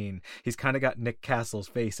that scene. He's kind of got Nick Castle's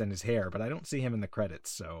face and his hair, but I don't see him in the credits,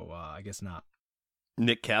 so I guess not.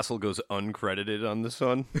 Nick Castle goes uncredited on this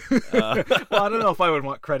one. Well, I don't know if I would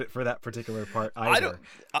want credit for that particular part either.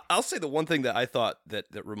 I'll say the one thing that I thought that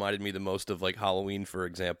reminded me the most of like Halloween, for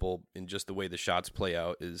example, in just the way the shots play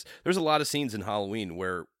out, is there's a lot of scenes in Halloween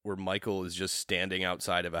where Michael is just standing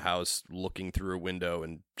outside of a house looking through a window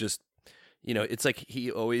and just it's like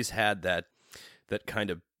he always had that kind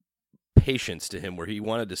of patience to him where he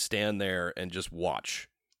wanted to stand there and just watch.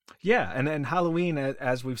 Yeah, and Halloween,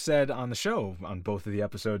 as we've said on the show, on both of the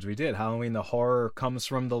episodes we did, Halloween, the horror comes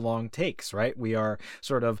from the long takes, right? We are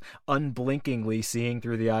sort of unblinkingly seeing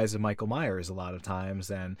through the eyes of Michael Myers a lot of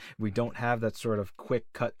times, and we don't have that sort of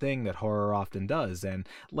quick cut thing that horror often does. And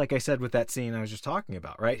like I said with that scene I was just talking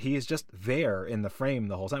about, right? He is just there in the frame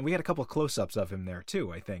the whole time. We had a couple of close-ups of him there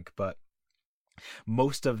too, I think, but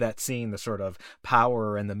most of that scene, the sort of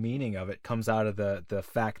power and the meaning of it comes out of the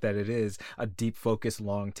fact that it is a deep focus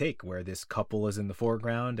long take where this couple is in the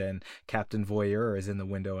foreground and Captain Voyeur is in the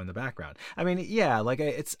window in the background. I mean, yeah, like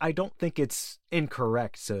I don't think it's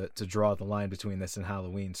incorrect to draw the line between this and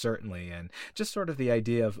Halloween, certainly, and just sort of the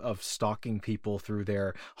idea of stalking people through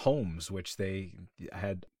their homes, which they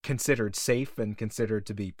had considered safe and considered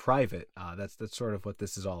to be private. That's sort of what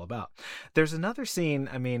this is all about. There's another scene,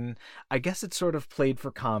 I mean, I guess it's sort of played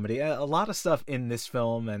for comedy. A lot of stuff in this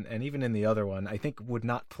film and even in the other one, I think would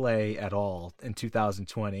not play at all in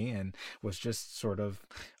 2020 and was just sort of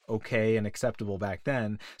okay and acceptable back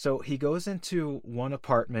then. So he goes into one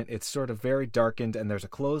apartment. It's sort of very darkened and there's a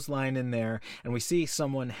clothesline in there, and we see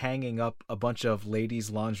someone hanging up a bunch of ladies'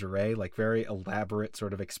 lingerie, like very elaborate,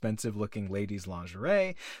 sort of expensive looking ladies'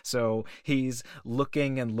 lingerie. So he's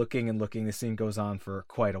looking and looking and looking. The scene goes on for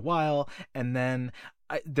quite a while, and then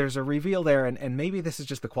there's a reveal there, and maybe this is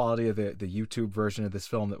just the quality of the YouTube version of this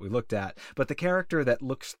film that we looked at, but the character that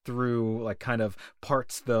looks through, like, kind of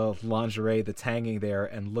parts the lingerie that's hanging there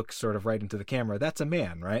and looks sort of right into the camera, that's a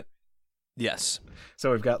man, right? Yes.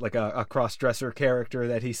 So we've got like a cross-dresser character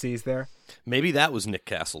that he sees there. Maybe that was Nick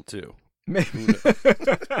Castle too. Maybe.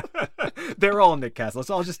 They're all Nick Castle. It's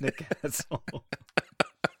all just Nick Castle.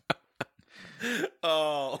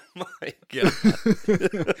 Oh my god.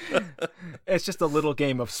 It's just a little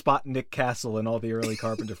game of spot Nick Castle in all the early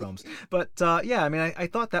Carpenter films. But yeah, I mean, I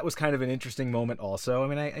thought that was kind of an interesting moment also. I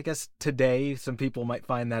mean, I guess today some people might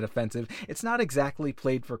find that offensive. It's not exactly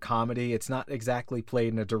played for comedy. It's not exactly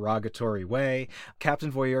played in a derogatory way.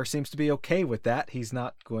 Captain Voyeur seems to be okay with that. He's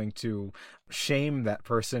not going to shame that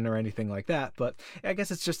person or anything like that, but I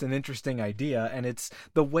guess it's just an interesting idea, and it's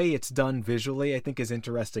the way it's done visually I think is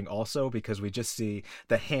interesting also, because we just see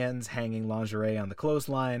the hands hanging lingerie on the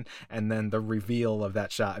clothesline and then the reveal of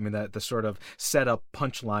that shot. I mean, the sort of setup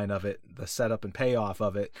punchline of it, the setup and payoff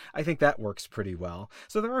of it, I think that works pretty well.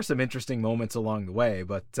 So there are some interesting moments along the way,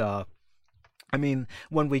 but I mean,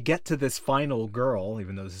 when we get to this final girl,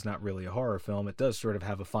 even though this is not really a horror film, it does sort of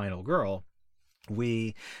have a final girl.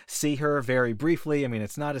 We see her very briefly. I mean,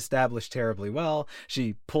 it's not established terribly well.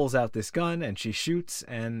 She pulls out this gun and she shoots,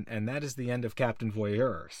 and that is the end of Captain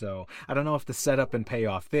Voyeur. So I don't know if the setup and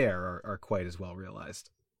payoff there are quite as well realized.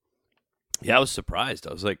 Yeah, I was surprised.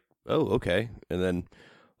 I was like, oh, okay. And then,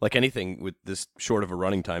 like anything with this short of a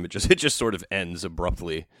running time, it just sort of ends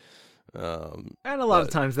abruptly. And a lot of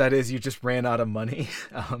times that is, you just ran out of money.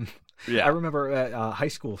 Yeah. I remember a high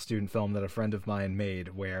school student film that a friend of mine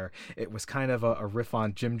made where it was kind of a riff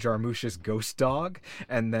on Jim Jarmusch's Ghost Dog,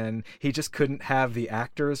 and then he just couldn't have the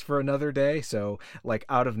actors for another day, so like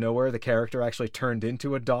out of nowhere the character actually turned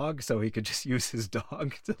into a dog so he could just use his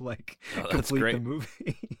dog to complete the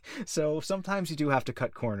movie. So sometimes you do have to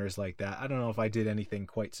cut corners like that. I don't know if I did anything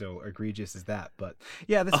quite so egregious as that, but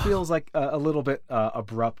yeah, this feels like a little bit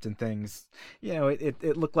abrupt and things. You know,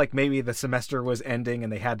 it looked like maybe the semester was ending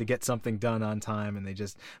and they had to get something done on time, and they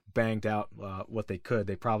just banged out what they could.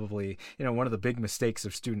 They probably, one of the big mistakes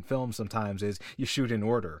of student films sometimes is you shoot in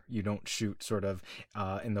order. You don't shoot sort of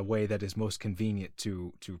in the way that is most convenient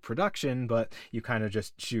to production, but you kind of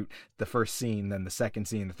just shoot the first scene, then the second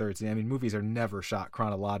scene, the third scene. I mean, movies are never shot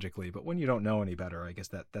chronologically, but when you don't know any better, I guess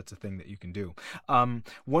that's a thing that you can do.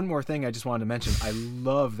 One more thing I just wanted to mention. I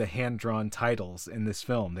love the hand-drawn titles in this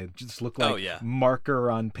film. They just look like marker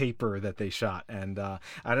on paper that they shot, and I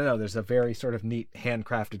don't know, there's a very sort of neat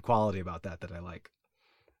handcrafted quality about that I like.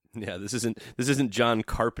 Yeah, this isn't John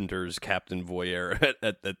Carpenter's Captain Voyeur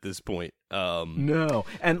at this point. No,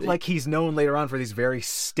 and like he's known later on for these very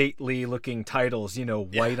stately looking titles,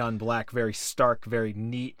 white on black, very stark, very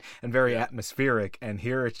neat, and very atmospheric. And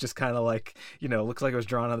here it's just kind of like, looks like it was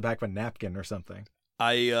drawn on the back of a napkin or something.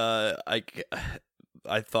 I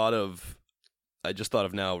just thought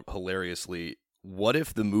of now hilariously, what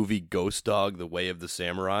if the movie Ghost Dog: The Way of the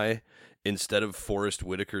Samurai, instead of Forrest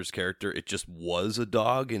Whitaker's character, it just was a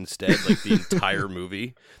dog instead, like the entire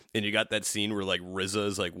movie? And you got that scene where like RZA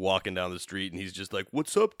is like walking down the street and he's just like,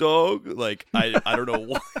 "What's up, dog?" Like I don't know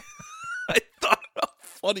why. I thought how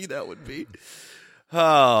funny that would be.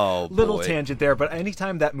 Oh, boy. Little tangent there, but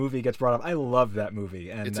anytime that movie gets brought up, I love that movie.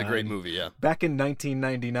 And It's a great movie, yeah. Back in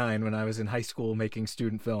 1999, when I was in high school making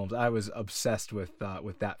student films, I was obsessed with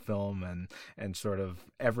that film and sort of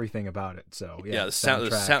everything about it. So yeah, the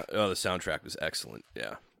soundtrack was excellent.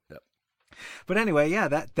 Yeah. Yep. But anyway, yeah,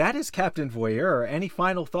 that is Captain Voyeur. Any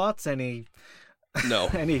final thoughts? No.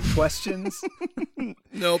 Any questions?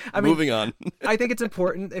 Nope. I mean, Moving on. I think it's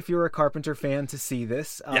important if you're a Carpenter fan to see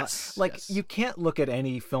this. Yes. You can't look at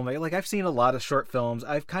any film. Like, I've seen a lot of short films.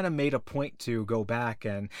 I've kind of made a point to go back,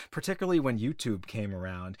 and particularly when YouTube came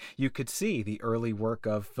around, you could see the early work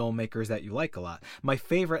of filmmakers that you like a lot. My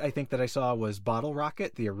favorite, I think, that I saw was Bottle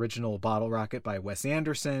Rocket, the original Bottle Rocket by Wes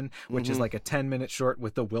Anderson, which is like a 10-minute short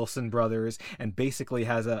with the Wilson brothers, and basically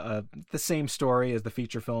has the same story as the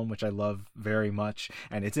feature film, which I love very much.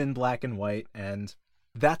 And it's in black and white, and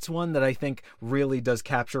that's one that I think really does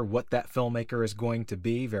capture what that filmmaker is going to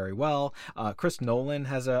be very well. Chris Nolan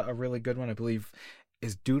has a really good one, I believe.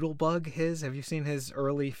 Is Doodlebug his? Have you seen his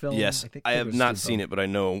early film? Yes, I have not seen it, but I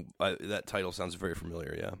know that title sounds very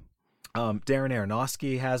familiar, yeah. Darren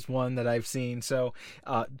Aronofsky has one that I've seen. So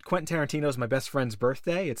Quentin Tarantino's My Best Friend's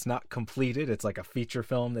Birthday. It's not completed. It's like a feature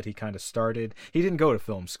film that he kind of started. He didn't go to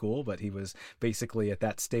film school, but he was basically at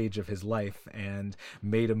that stage of his life and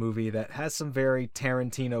made a movie that has some very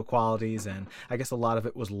Tarantino qualities, and I guess a lot of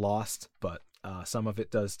it was lost, but some of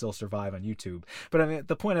it does still survive on YouTube. But I mean,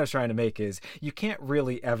 the point I was trying to make is you can't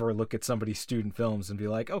really ever look at somebody's student films and be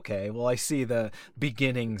like, okay, well, I see the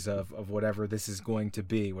beginnings of whatever this is going to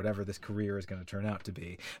be, whatever this career is going to turn out to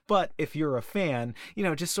be. But if you're a fan,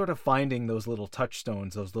 just sort of finding those little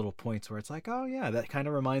touchstones, those little points where it's like, oh yeah, that kind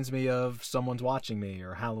of reminds me of Someone's Watching Me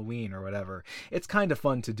or Halloween or whatever. It's kind of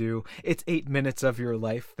fun to do. It's 8 minutes of your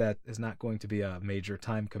life. That is not going to be a major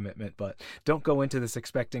time commitment, but don't go into this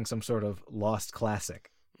expecting some sort of lost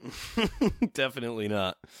classic. Definitely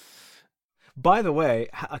not. By the way,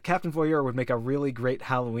 Captain Voyeur would make a really great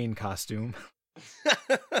Halloween costume.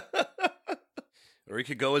 Or he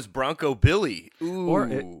could go as Bronco Billy.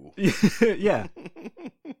 Ooh. Yeah.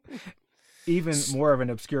 Even more of an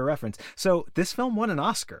obscure reference. So this film won an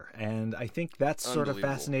Oscar, and I think that's sort of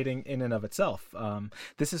fascinating in and of itself.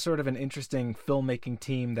 This is sort of an interesting filmmaking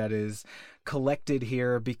team that is collected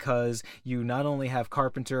here because you not only have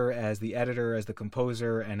Carpenter as the editor, as the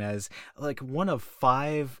composer, and as like one of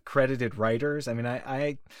 5 credited writers. I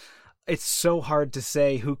mean, it's so hard to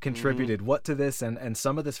say who contributed what to this, and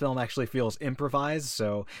some of this film actually feels improvised,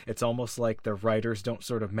 so it's almost like the writers don't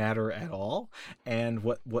sort of matter at all, and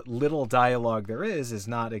what little dialogue there is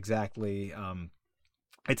not exactly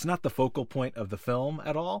it's not the focal point of the film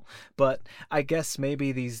at all, but I guess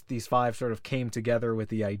maybe these 5 sort of came together with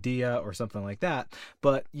the idea or something like that.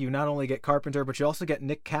 But you not only get Carpenter, but you also get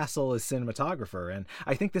Nick Castle as cinematographer, and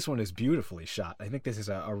I think this one is beautifully shot. I think this is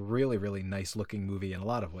a really, really nice looking movie in a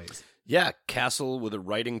lot of ways. Yeah, Castle with a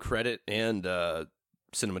writing credit and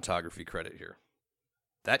cinematography credit here.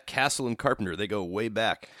 That Castle and Carpenter, they go way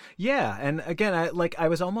back. Yeah, and again, I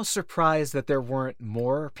was almost surprised that there weren't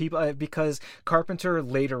more people, because Carpenter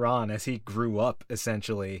later on, as he grew up,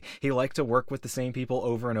 essentially, he liked to work with the same people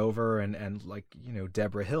over and over, and like,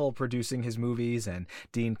 Deborah Hill producing his movies, and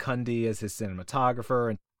Dean Cundey as his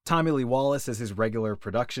cinematographer, and Tommy Lee Wallace as his regular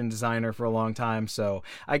production designer for a long time. So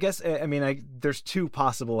I guess, there's 2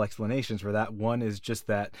 possible explanations for that. One is just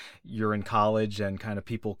that you're in college and kind of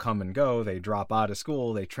people come and go. They drop out of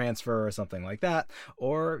school, they transfer or something like that.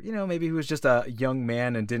 Or, maybe he was just a young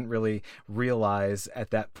man and didn't really realize at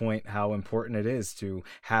that point how important it is to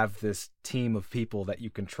have this team of people that you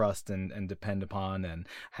can trust and depend upon and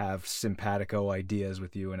have simpatico ideas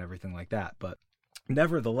with you and everything like that. But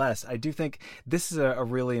nevertheless, I do think this is a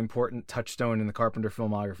really important touchstone in the Carpenter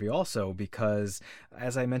filmography also, because,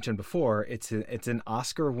 as I mentioned before, it's an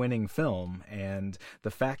Oscar-winning film, and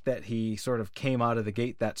the fact that he sort of came out of the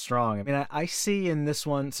gate that strong, I mean, I see in this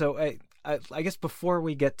one, so I guess before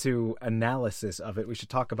we get to analysis of it, we should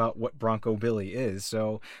talk about what Bronco Billy is.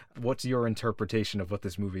 So what's your interpretation of what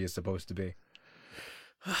this movie is supposed to be?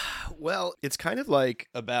 Well, it's kind of like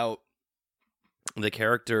about the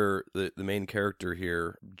character, the main character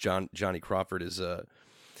here, Johnny Crawford, is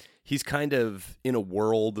he's kind of in a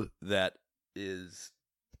world that is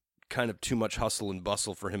kind of too much hustle and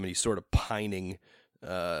bustle for him, and he's sort of pining.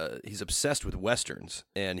 He's obsessed with Westerns,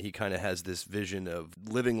 and he kind of has this vision of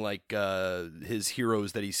living like his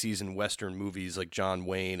heroes that he sees in Western movies, like John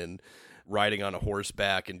Wayne, and riding on a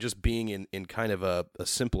horseback and just being in kind of a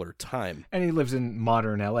simpler time. And he lives in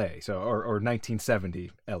modern LA, or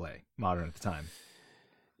 1970 LA, modern at the time.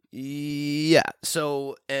 Yeah.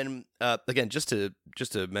 So, and again, just to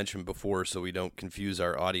mention before, so we don't confuse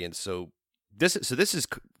our audience. So, This is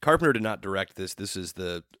Carpenter did not direct this. This is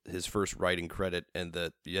his first writing credit, and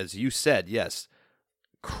as you said, yes,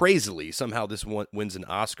 crazily somehow this one wins an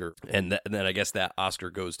Oscar, and then I guess that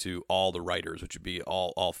Oscar goes to all the writers, which would be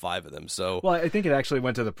all 5 of them. So, well, I think it actually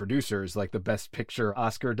went to the producers, like the Best Picture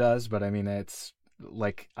Oscar does. But I mean, it's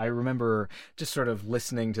like I remember just sort of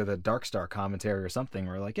listening to the Dark Star commentary or something,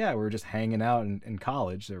 where like, yeah, we were just hanging out in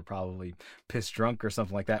college. They were probably pissed drunk or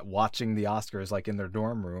something like that, watching the Oscars like in their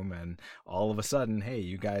dorm room, and all of a sudden, hey,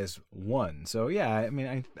 you guys won. So yeah, I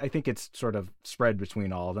mean, I think it's sort of spread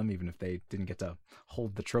between all of them, even if they didn't get to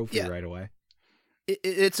hold the trophy right away.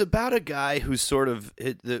 It's about a guy who's sort of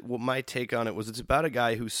what my take on it was. It's about a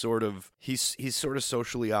guy who's sort of he's sort of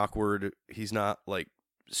socially awkward. He's not like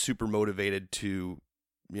super motivated to,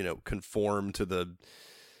 conform to the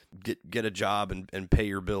get a job and pay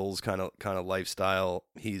your bills kind of lifestyle.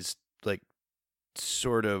 He's like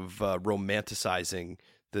sort of romanticizing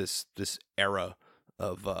this era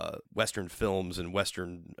of Western films and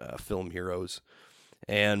Western film heroes,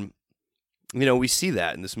 and we see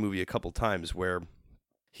that in this movie a couple times where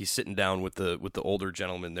he's sitting down with the older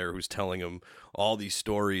gentleman there who's telling him all these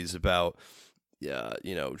stories about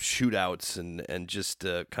shootouts and just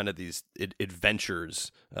kind of these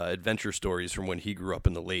adventure stories from when he grew up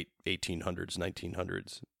in the late 1800s,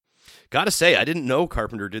 1900s. Gotta say, I didn't know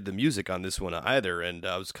Carpenter did the music on this one either, and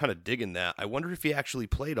I was kind of digging that. I wonder if he actually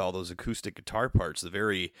played all those acoustic guitar parts, the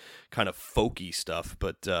very kind of folky stuff,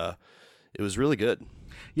 but it was really good.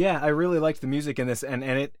 Yeah, I really liked the music in this, and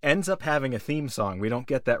it ends up having a theme song. We don't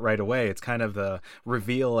get that right away. It's kind of the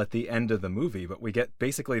reveal at the end of the movie, but we get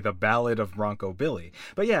basically the Ballad of Bronco Billy.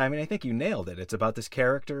 But yeah, I mean, I think you nailed it. It's about this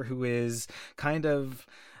character who is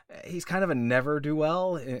he's kind of a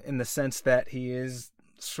never-do-well in the sense that he is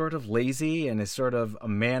sort of lazy and is sort of a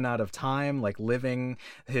man out of time, like living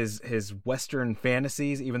his Western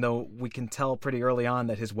fantasies, even though we can tell pretty early on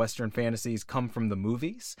that his Western fantasies come from the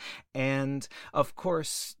movies. And of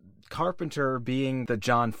course, Carpenter, being the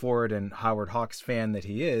John Ford and Howard Hawks fan that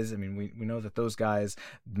he is, I mean, we know that those guys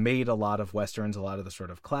made a lot of Westerns, a lot of the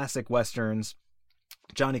sort of classic Westerns.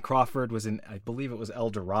 Johnny Crawford was in, I believe it was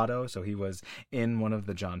El Dorado, so he was in one of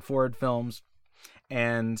the John Ford films.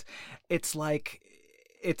 And it's like,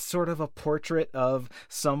 it's sort of a portrait of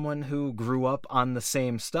someone who grew up on the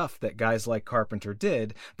same stuff that guys like Carpenter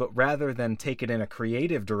did, but rather than take it in a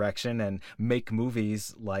creative direction and make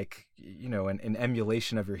movies like, an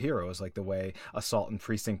emulation of your heroes, like the way Assault on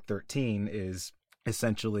Precinct 13 is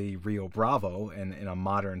essentially Rio Bravo in a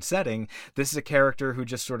modern setting. This is a character who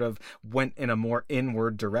just sort of went in a more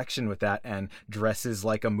inward direction with that and dresses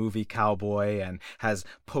like a movie cowboy and has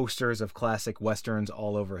posters of classic Westerns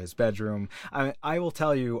all over his bedroom. I will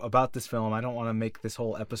tell you about this film. I don't want to make this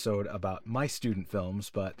whole episode about my student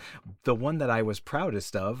films, but the one that I was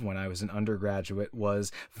proudest of when I was an undergraduate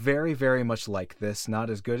was very, very much like this,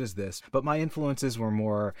 not as good as this, but my influences were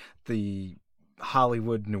more the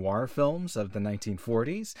Hollywood noir films of the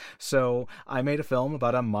 1940s. So I made a film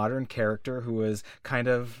about a modern character who was kind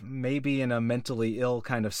of maybe in a mentally ill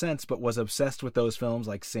kind of sense, but was obsessed with those films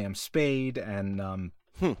like Sam Spade and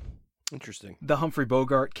Interesting. The Humphrey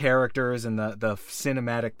Bogart characters and the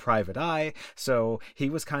cinematic Private Eye. So he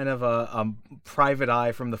was kind of a private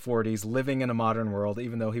eye from the 40s living in a modern world,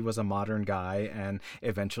 even though he was a modern guy, and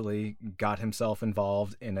eventually got himself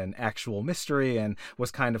involved in an actual mystery and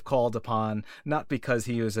was kind of called upon, not because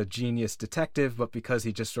he was a genius detective, but because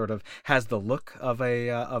he just sort of has the look of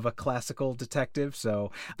a classical detective.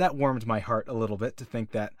 So that warmed my heart a little bit to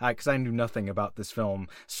think that, because I knew nothing about this film,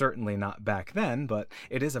 certainly not back then, but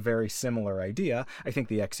it is a very similar idea. I think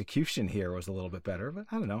the execution here was a little bit better, but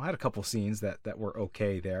I don't know. I had a couple scenes that were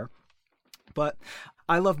okay there. But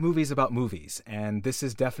I love movies about movies, and this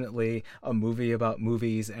is definitely a movie about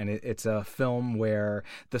movies, and it's a film where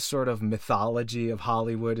the sort of mythology of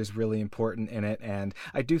Hollywood is really important in it, and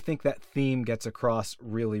I do think that theme gets across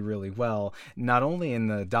really, really well, not only in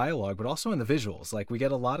the dialogue, but also in the visuals. Like, we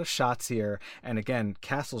get a lot of shots here, and again,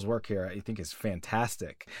 Castle's work here I think is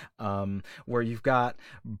fantastic, where you've got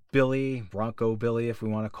Billy, Bronco Billy, if we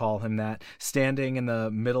want to call him that, standing in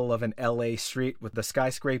the middle of an LA street with the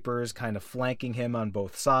skyscrapers kind of flanking him on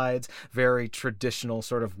both sides. Very traditional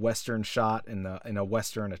sort of Western shot. In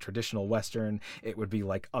a traditional Western, it would be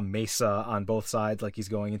like a mesa on both sides, like he's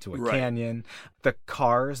going into a canyon. The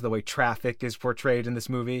cars, the way traffic is portrayed in this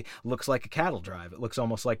movie, looks like a cattle drive. It looks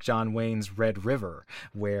almost like John Wayne's Red River,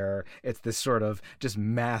 where it's this sort of just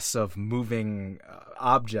mass of moving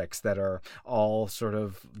objects that are all sort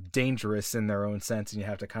of dangerous in their own sense, and you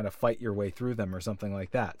have to kind of fight your way through them or something like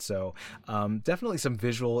that. So definitely some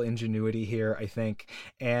visual ingenuity here, I think.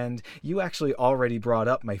 And you actually already brought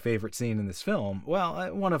up my favorite scene in this film.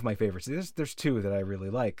 Well, one of my favorites. There's two that I really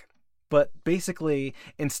like. But basically,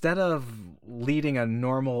 instead of leading a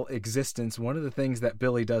normal existence, one of the things that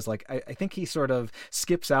Billy does, like, I think he sort of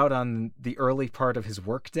skips out on the early part of his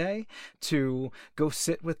workday to go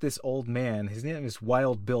sit with this old man. His name is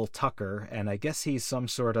Wild Bill Tucker, and I guess he's some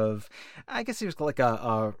sort of, I guess he was like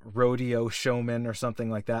a rodeo showman or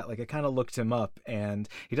something like that. Like, I kind of looked him up, and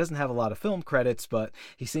he doesn't have a lot of film credits, but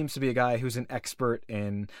he seems to be a guy who's an expert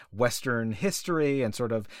in Western history and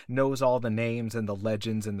sort of knows all the names and the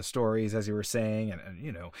legends and the stories, as you were saying, and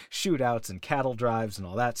you know, shootouts and cattle drives and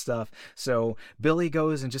all that stuff. So Billy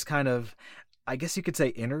goes and just kind of, I guess you could say,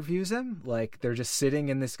 interviews him. Like, they're just sitting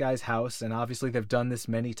in this guy's house, and obviously they've done this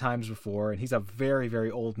many times before, and he's a very,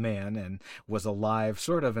 very old man and was alive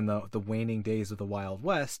sort of in the waning days of the Wild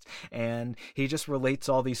West, and he just relates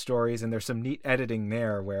all these stories, and there's some neat editing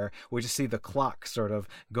there where we just see the clock sort of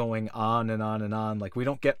going on and on and on. Like, we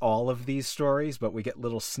don't get all of these stories, but we get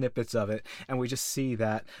little snippets of it, and we just see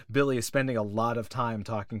that Billy is spending a lot of time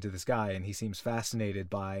talking to this guy, and he seems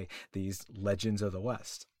fascinated by these legends of the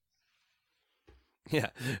West. Yeah,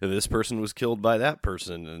 this person was killed by that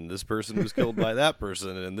person, and this person was killed by that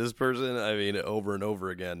person, and this person, I mean, over and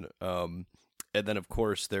over again. And then, of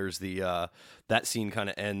course, there's the that scene kind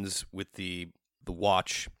of ends with the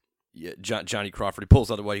watch. Yeah, Johnny Crawford, he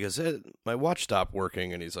pulls out the watch, he goes, hey, my watch stopped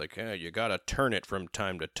working, and he's like, hey, you got to turn it from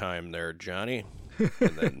time to time there, Johnny.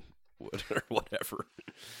 And then whatever.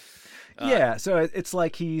 Yeah, so it's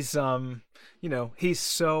like he's, you know, he's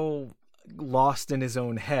so lost in his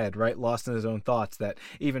own head, right? Lost in his own thoughts that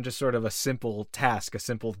even just sort of a simple task, a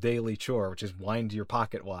simple daily chore, which is wind your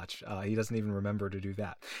pocket watch, he doesn't even remember to do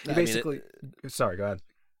that. He basically, sorry, go ahead.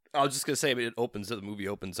 I was just going to say, I mean, the movie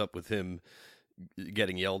opens up with him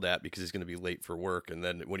getting yelled at because he's going to be late for work, and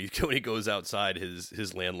then when he goes outside,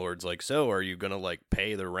 his landlord's like, so are you going to like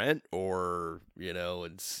pay the rent, or you know,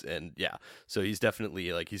 and yeah, so he's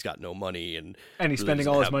definitely like, he's got no money, and he's really spending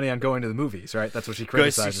all his money on going to the movies, right? That's what she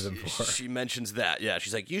criticizes him for. She mentions that, yeah,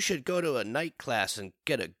 she's like, you should go to a night class and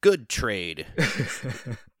get a good trade.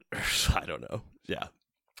 I don't know, yeah.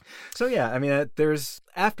 So yeah, I mean, there's,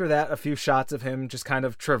 after that, a few shots of him just kind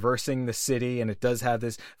of traversing the city, and it does have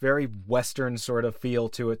this very Western sort of feel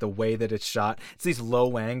to it, the way that it's shot. It's these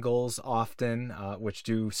low angles often, which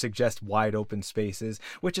do suggest wide open spaces,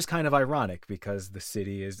 which is kind of ironic because the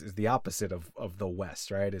city is the opposite of the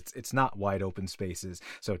West, right? It's not wide open spaces.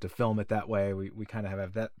 So to film it that way, we kind of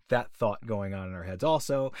have that thought going on in our heads.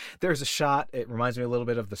 Also, there's a shot, it reminds me a little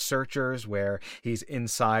bit of The Searchers, where he's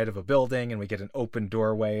inside of a building and we get an open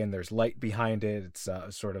doorway and there's light behind it. It's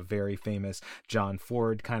sort of very famous John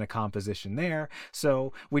Ford kind of composition there.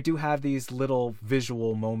 So we do have these little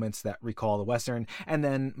visual moments that recall the Western. And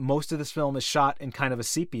then most of this film is shot in kind of a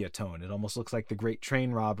sepia tone. It almost looks like The Great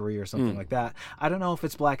Train Robbery or something like that. I don't know if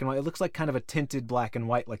it's black and white. It looks like kind of a tinted black and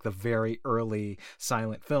white, like the very early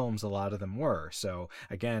silent films, a lot of them were. So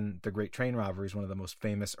again, The Great Train Robbery is one of the most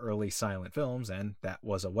famous early silent films, and that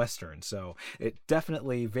was a Western. So it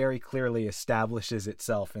definitely very clearly establishes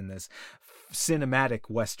itself in this cinematic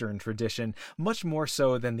Western tradition, much more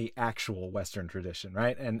so than the actual Western tradition,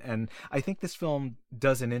 right? And I think this film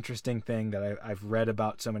does an interesting thing that I've read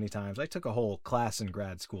about so many times. I took a whole class in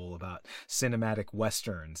grad school about cinematic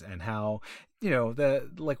Westerns and how, you know,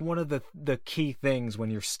 one of the key things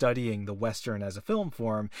when you're studying the Western as a film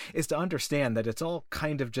form is to understand that it's all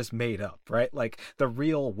kind of just made up, right? Like the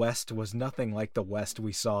real West was nothing like the West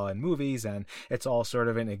we saw in movies, and it's all sort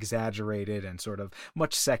of an exaggerated and sort of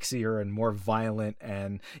much sexier and more violent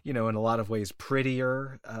and, you know, in a lot of ways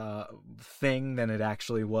prettier thing than it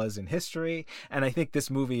actually was in history. And I think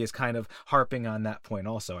this movie is kind of harping on that point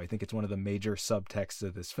also. I think it's one of the major subtexts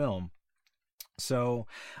of this film. So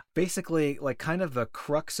basically, like, kind of the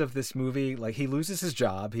crux of this movie, like, he loses his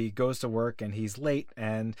job, he goes to work and he's late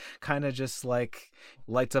and kind of just like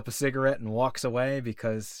lights up a cigarette and walks away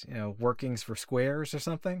because, you know, working's for squares or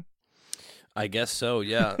something. I guess so,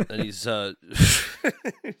 yeah. And he's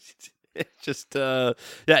just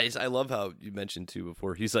I love how you mentioned too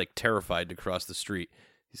before, he's like terrified to cross the street.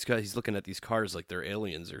 He's looking at these cars like they're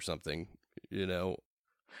aliens or something, you know.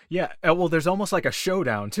 Yeah, well, there's almost like a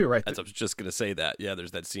showdown too, right? I was just gonna say that. Yeah,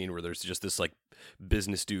 there's that scene where there's just this like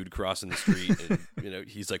business dude crossing the street, and you know,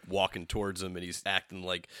 he's like walking towards him, and he's acting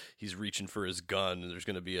like he's reaching for his gun, and there's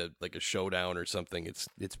gonna be a showdown or something.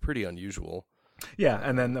 It's pretty unusual. Yeah,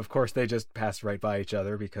 and then of course they just pass right by each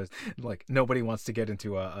other because like nobody wants to get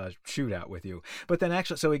into a shootout with you. But then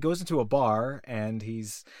actually, so he goes into a bar and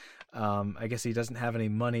he's I guess he doesn't have any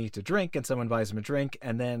money to drink, and someone buys him a drink,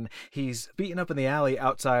 and then he's beaten up in the alley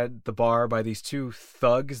outside the bar by these two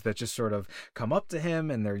thugs that just sort of come up to him,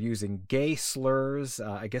 and they're using gay slurs.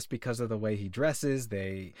 I guess because of the way he dresses,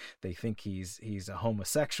 they think he's a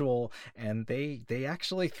homosexual, and they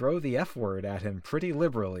actually throw the F word at him pretty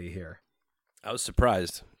liberally here. I was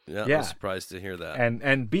surprised. Yeah, I was surprised to hear that.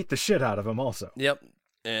 And beat the shit out of him also. Yep.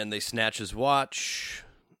 And they snatch his watch.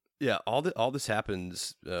 Yeah, all this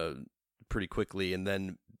happens pretty quickly, and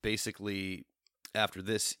then basically after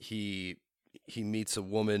this, he meets a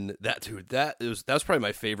woman. That was probably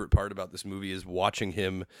my favorite part about this movie, is watching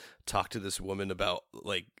him talk to this woman about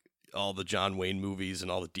like all the John Wayne movies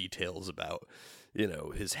and all the details about, you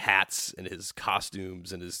know, his hats and his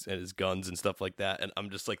costumes and his guns and stuff like that. And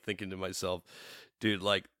I'm just like thinking to myself, dude,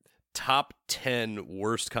 like, top 10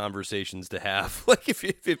 worst conversations to have, like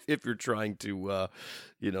if you're trying to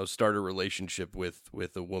start a relationship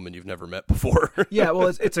with a woman you've never met before. Yeah, well,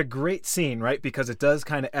 it's a great scene, right? Because it does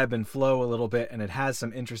kind of ebb and flow a little bit, and it has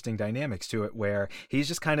some interesting dynamics to it, where he's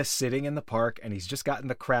just kind of sitting in the park, and he's just gotten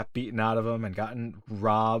the crap beaten out of him and gotten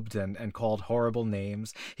robbed and called horrible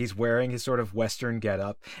names. He's wearing his sort of Western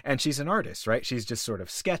getup, and she's an artist, right? She's just sort of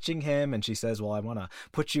sketching him, and she says, well, I want to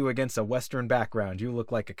put you against a Western background. You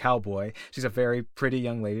look like a cowboy. She's a very pretty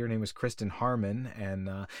young lady. Her name was Kristen Harmon,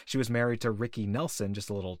 and she was married to Ricky Nelson,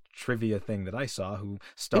 just a little trivia thing that I saw, who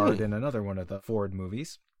starred in another one of the Ford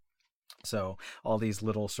movies. So all these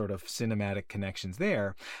little sort of cinematic connections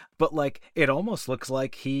there. But like, it almost looks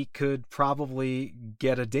like he could probably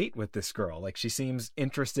get a date with this girl. Like, she seems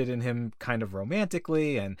interested in him kind of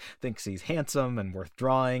romantically and thinks he's handsome and worth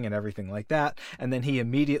drawing and everything like that. And then he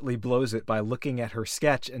immediately blows it by looking at her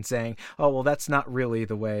sketch and saying, oh, well, that's not really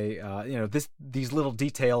the way, these little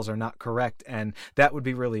details are not correct. And that would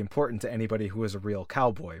be really important to anybody who is a real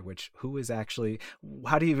cowboy,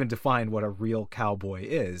 how do you even define what a real cowboy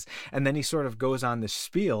is? And then he sort of goes on this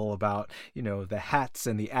spiel about, the hats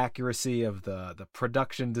and the accuracy of the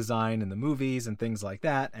production design in the movies and things like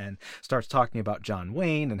that, and starts talking about John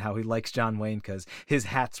Wayne and how he likes John Wayne because his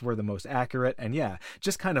hats were the most accurate, and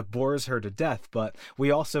just kind of bores her to death. But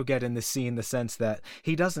we also get in this scene the sense that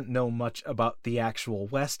he doesn't know much about the actual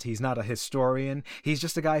West. He's not a historian. He's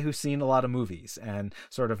just a guy who's seen a lot of movies and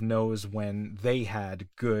sort of knows when they had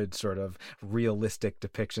good sort of realistic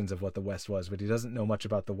depictions of what the West was, but he doesn't know much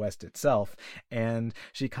about the West itself. And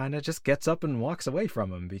she kind of just gets up and walks away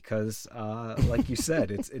from him because, like you said,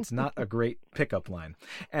 it's not a great pickup line.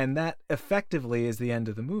 And that effectively is the end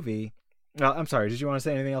of the movie. I'm sorry, did you want to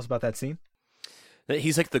say anything else about that scene?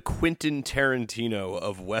 He's like the Quentin Tarantino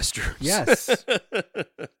of Westerns. Yes.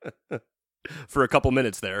 For a couple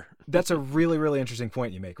minutes there. That's a really, really interesting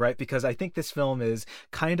point you make, right? Because I think this film is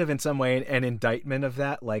kind of in some way an indictment of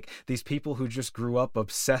that. Like, these people who just grew up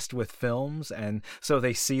obsessed with films, and so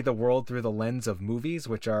they see the world through the lens of movies,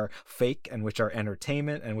 which are fake and which are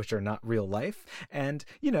entertainment and which are not real life. And,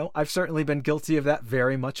 I've certainly been guilty of that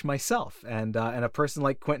very much myself. And a person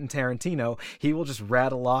like Quentin Tarantino, he will just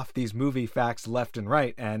rattle off these movie facts left and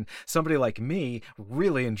right. And somebody like me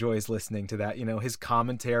really enjoys listening to that. His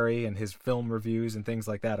commentary and his film reviews and things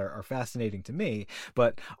like that are fascinating to me.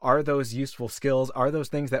 But are those useful skills? Are those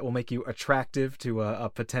things that will make you attractive to a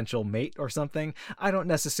potential mate or something? I don't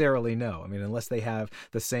necessarily know. I mean, unless they have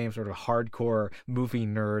the same sort of hardcore movie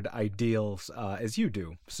nerd ideals as you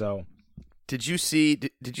do. So, did you see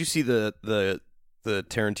the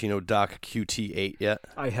Tarantino doc QT8 yet?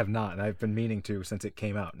 I have not, and I've been meaning to since it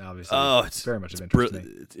came out. Now, obviously, it's very much of interest to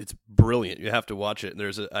me. It's brilliant. You have to watch it. And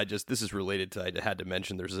this is related to, I had to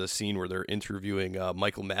mention, there's a scene where they're interviewing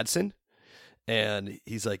Michael Madsen, and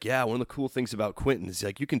he's like, yeah, one of the cool things about Quentin is,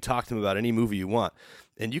 like, you can talk to him about any movie you want,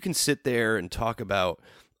 and you can sit there and talk about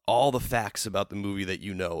all the facts about the movie that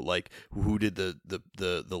like who did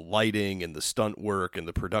the lighting and the stunt work and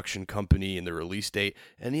the production company and the release date.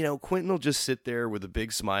 And, Quentin will just sit there with a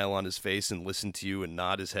big smile on his face and listen to you and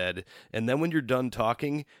nod his head. And then when you're done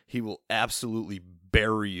talking, he will absolutely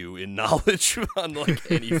bury you in knowledge on like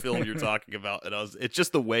any film you're talking about. And it's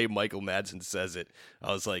just the way Michael Madsen says it.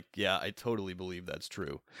 I was like, yeah, I totally believe that's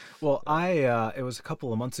true. Well, it was a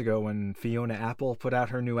couple of months ago when Fiona Apple put out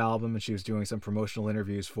her new album, and she was doing some promotional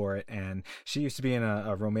interviews for it. And she used to be in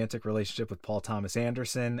a romantic relationship with Paul Thomas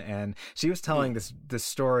Anderson. And she was telling this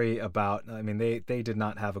story about, I mean, they did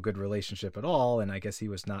not have a good relationship at all. And I guess he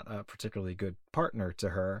was not a particularly good partner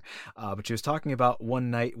to her. But she was talking about one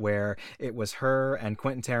night where it was her and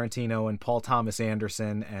Quentin Tarantino and Paul Thomas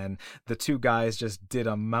Anderson, and the two guys just did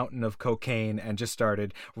a mountain of cocaine and just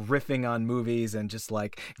started riffing on movies and just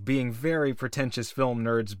like being very pretentious film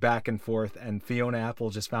nerds back and forth, and Fiona Apple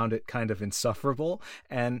just found it kind of insufferable.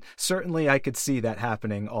 And certainly I could see that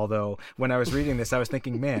happening, although when I was reading this I was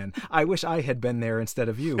thinking, man, I wish I had been there instead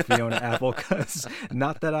of you, Fiona Apple, because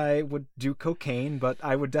not that I would do cocaine, but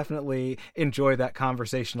I would definitely enjoy that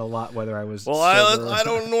conversation a lot, whether I was I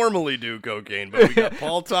don't normally do cocaine, but we got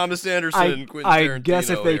Paul Thomas Anderson and Quentin Tarantino. I guess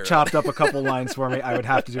if they here. chopped up a couple lines for me, I would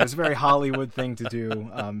have to do it. It's a very Hollywood thing to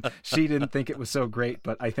do. She didn't think it was so great,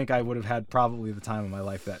 but I think I would have had probably the time of my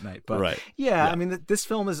life that night. But right. yeah, I mean, this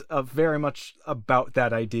film is very much about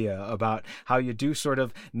that idea, about how you do sort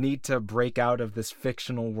of need to break out of this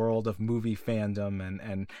fictional world of movie fandom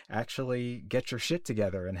and actually get your shit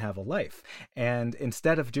together and have a life. And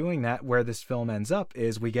instead of doing that, where this film ends up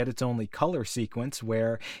is we get its only color sequence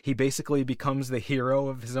where he basically becomes the hero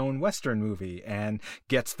of his own Western movie and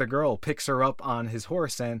gets the girl, picks her up on his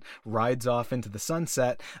horse, and rides off into the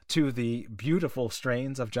sunset to the beautiful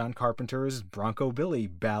strains of John Carpenter's Bronco Billy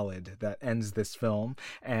ballad that ends this film.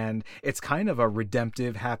 And it's kind of a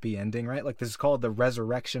redemptive, happy ending, right? Like, this is called the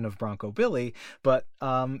resurrection of Bronco Billy, but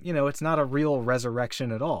it's not a real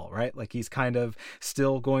resurrection at all, right? Like, he's kind of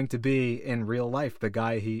still going to be in real life the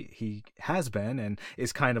guy he has been, and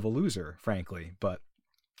is kind of a loser, frankly, but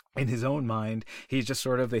in his own mind, he's just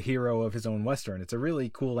sort of the hero of his own Western. It's a really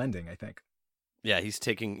cool ending, I think. Yeah, he's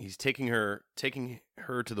taking her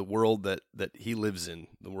to the world that he lives in,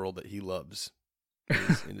 the world that he loves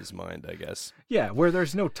in his mind, I guess. Yeah, where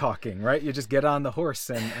there's no talking, right? You just get on the horse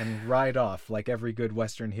and ride off like every good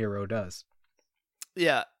Western hero does.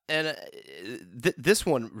 Yeah, and this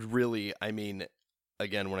one really, I mean,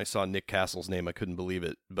 again, when I saw Nick Castle's name, I couldn't believe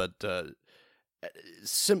it. But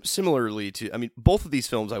similarly to, I mean, both of these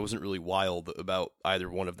films, I wasn't really wild about either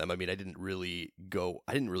one of them. I mean, I didn't really go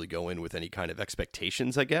in with any kind of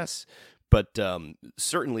expectations, I guess. But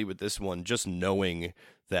certainly with this one, just knowing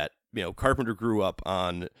that, Carpenter grew up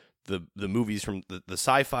on the movies from the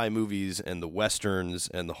sci-fi movies and the westerns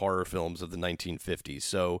and the horror films of the 1950s.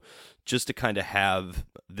 So just to kind of have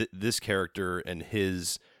this character and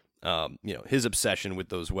his his obsession with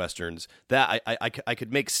those westerns, that I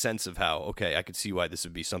could make sense of how, okay, I could see why this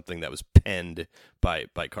would be something that was penned by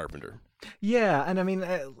Carpenter. Yeah, and I mean,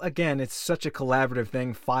 again, it's such a collaborative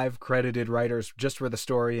thing. 5 credited writers just for the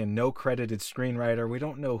story and no credited screenwriter. We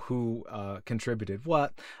don't know who contributed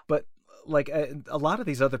what, but like a lot of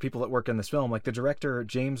these other people that work in this film, like the director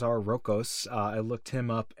James R. Rokos, I looked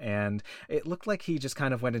him up, and it looked like he just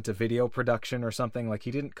kind of went into video production or something. Like,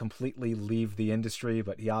 he didn't completely leave the industry,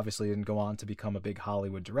 but he obviously didn't go on to become a big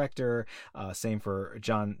Hollywood director. Same for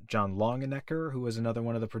John Longenecker, who was another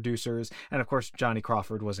one of the producers, and of course Johnny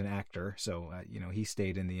Crawford was an actor, so he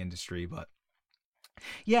stayed in the industry. But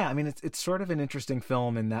yeah, I mean, it's sort of an interesting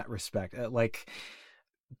film in that respect.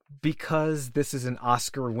 Because this is an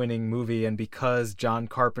Oscar-winning movie, and because John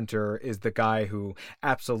Carpenter is the guy who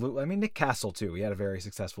absolutely, I mean, Nick Castle too, he had a very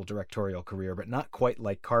successful directorial career, but not quite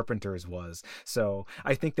like Carpenter's was. So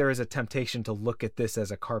I think there is a temptation to look at this as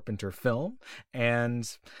a Carpenter film, and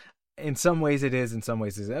in some ways it is, in some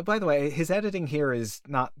ways it isn't. By the way, his editing here is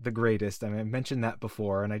not the greatest. I mean, I mentioned that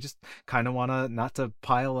before, and I just kind of want to, not to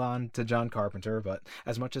pile on to John Carpenter, but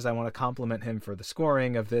as much as I want to compliment him for the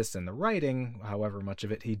scoring of this and the writing, however much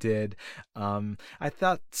of it he did, I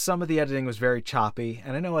thought some of the editing was very choppy.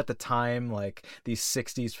 And I know at the time, like, these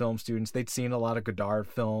 60s film students, they'd seen a lot of Godard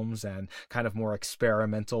films and kind of more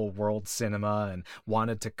experimental world cinema and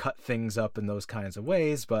wanted to cut things up in those kinds of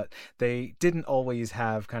ways, but they didn't always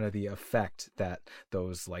have kind of the effect that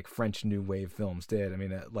those like French New Wave films did. I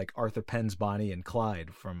mean, like Arthur Penn's Bonnie and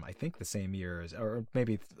Clyde from, I think, the same year as, or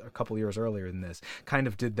maybe a couple years earlier than this, kind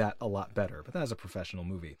of did that a lot better, but that was a professional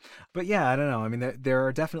movie. But yeah, I don't know. I mean, there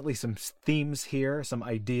are definitely some themes here, some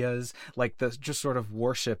ideas, like the just sort of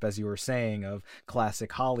worship, as you were saying, of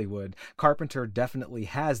classic Hollywood. Carpenter definitely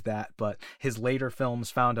has that, but his later films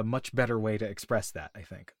found a much better way to express that, I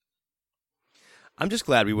think. I'm just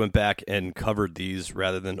glad we went back and covered these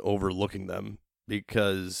rather than overlooking them,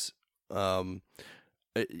 because, like,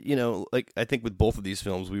 I think with both of these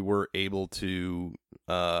films, we were able to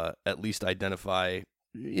at least identify,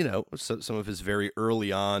 some of his very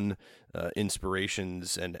early on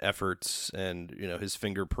inspirations and efforts, and, his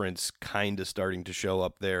fingerprints kind of starting to show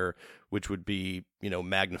up there, which would be,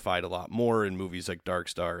 magnified a lot more in movies like Dark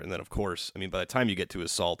Star. And then, of course, I mean, by the time you get to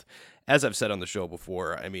Assault, as I've said on the show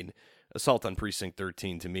before, I mean, Assault on Precinct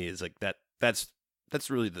 13 to me is like that's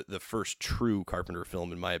really the first true Carpenter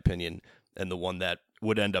film, in my opinion. and the one that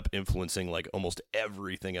would end up influencing like almost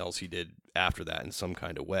everything else he did after that in some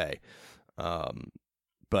kind of way.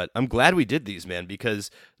 But I'm glad we did these, man, because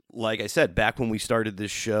like I said, back when we started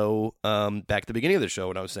this show, back at the beginning of the show,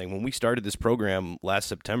 when I was saying when we started this program last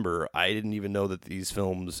September, I didn't even know that these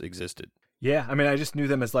films existed. Yeah, I mean, I just knew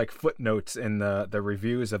them as like footnotes in the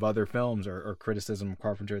reviews of other films or criticism of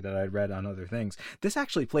Carpenter that I'd read on other things. This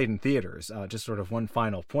actually played in theaters. Just sort of one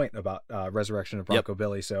final point about Resurrection of Bronco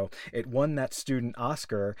Billy. So it won that student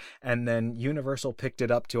Oscar, and then Universal picked it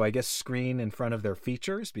up to, I guess, screen in front of their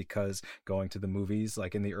features, because going to the movies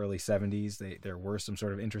like in the early 70s, there were some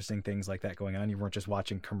sort of interesting things like that going on. You weren't just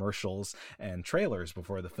watching commercials and trailers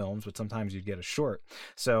before the films, but sometimes you'd get a short.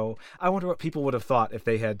 So I wonder what people would have thought if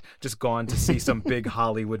they had just gone to see some big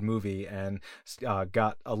Hollywood movie and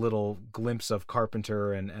got a little glimpse of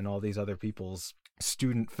Carpenter and all these other people's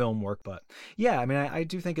student film work. But yeah, I mean, I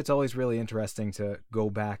do think it's always really interesting to go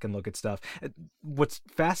back and look at stuff. What's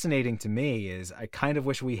fascinating to me is I kind of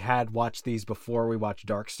wish we had watched these before we watched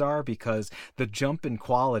Dark Star, because the jump in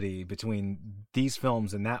quality between these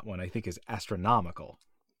films and that one, I think, is astronomical.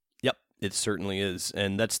 Yep, it certainly is.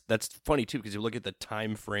 And that's funny too, because you look at the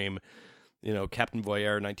time frame. You know, Captain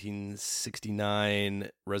Voyeur, 1969,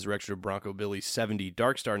 Resurrection of Bronco Billy, 70,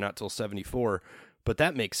 Dark Star not till 74. But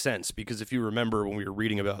that makes sense, because if you remember when we were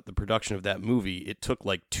reading about the production of that movie, it took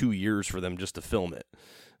like 2 years for them just to film it.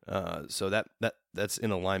 So that's in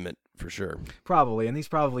alignment for sure. Probably, and these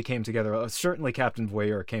probably came together. Certainly, Captain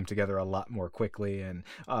Voyeur came together a lot more quickly, and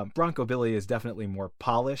Bronco Billy is definitely more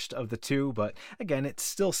polished of the two. But again, it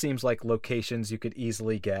still seems like locations you could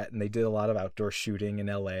easily get, and they did a lot of outdoor shooting in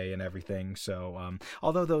LA and everything. So,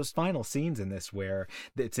 although those final scenes in this where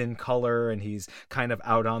it's in color and he's kind of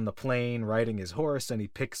out on the plain riding his horse and he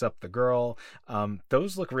picks up the girl,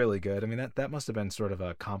 those look really good. I mean, that must have been sort of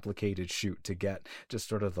a complicated shoot to get just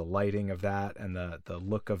sort of the lighting of that and the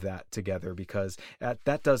look of that together, because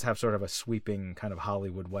that does have sort of a sweeping kind of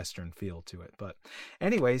Hollywood Western feel to it. But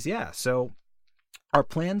anyways, yeah, so our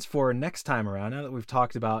plans for next time around, now that we've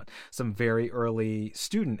talked about some very early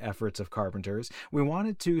student efforts of Carpenter's, we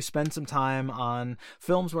wanted to spend some time on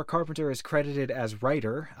films where Carpenter is credited as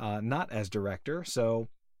writer, not as director. So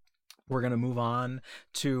we're going to move on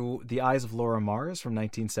to The Eyes of Laura Mars from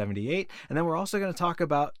 1978, and then we're also going to talk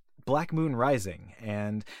about Black Moon Rising,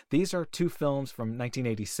 and these are two films from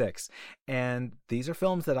 1986, and these are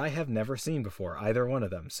films that I have never seen before, either one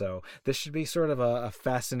of them. So this should be sort of a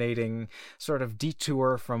fascinating sort of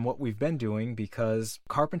detour from what we've been doing, because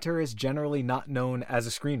Carpenter is generally not known as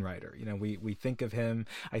a screenwriter. You know, we think of him,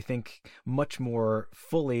 I think, much more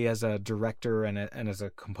fully as a director and as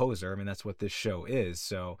a composer. I mean, that's what this show is.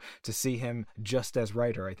 So to see him just as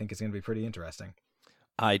writer, I think is going to be pretty interesting.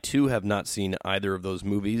 I, too, have not seen either of those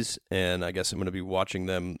movies, and I guess I'm going to be watching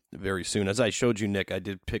them very soon. As I showed you, Nick, I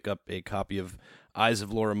did pick up a copy of Eyes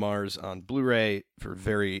of Laura Mars on Blu-ray for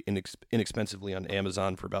very inexpensively on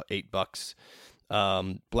Amazon for about $8.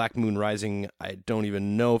 Black Moon Rising, I don't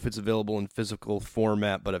even know if it's available in physical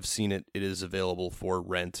format, but I've seen it. It is available for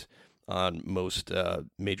rent on most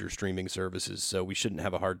major streaming services, so we shouldn't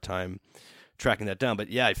have a hard time tracking that down. But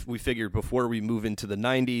yeah, we figured before we move into the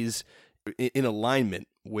 90s, in alignment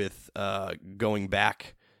with going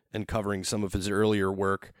back and covering some of his earlier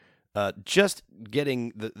work, just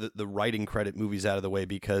getting the writing credit movies out of the way,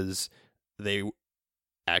 because they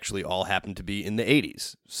actually all happen to be in the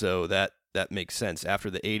 80s. So that makes sense.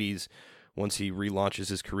 After the 80s, once he relaunches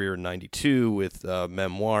his career in 92 with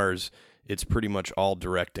Memoirs, it's pretty much all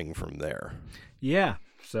directing from there. Yeah.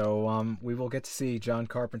 So we will get to see John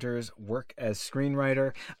Carpenter's work as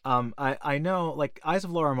screenwriter. I know, like, Eyes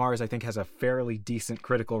of Laura Mars, I think, has a fairly decent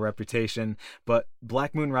critical reputation, but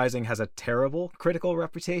Black Moon Rising has a terrible critical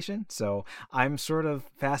reputation. So I'm sort of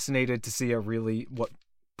fascinated to see what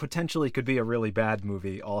potentially could be a really bad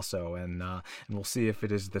movie also, and we'll see if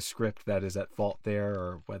it is the script that is at fault there,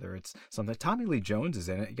 or whether it's something. Tommy Lee Jones is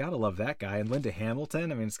in it. You gotta love that guy. And Linda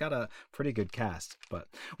Hamilton. I mean, it's got a pretty good cast, but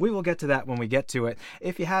we will get to that when we get to it.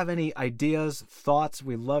 If you have any ideas, thoughts,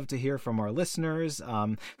 we love to hear from our listeners.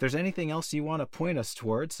 If there's anything else you want to point us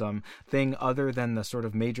towards, something other than the sort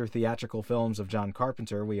of major theatrical films of John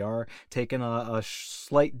Carpenter, we are taking a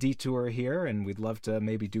slight detour here, and we'd love to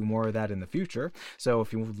maybe do more of that in the future. So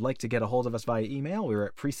if you would like to get a hold of us via email, we're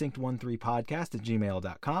at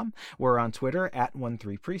precinct13podcast@gmail.com. We're on Twitter at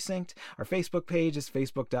 13precinct. Our Facebook page is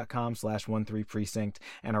facebook.com/13precinct.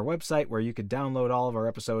 And our website, where you could download all of our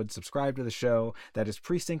episodes, subscribe to the show, that is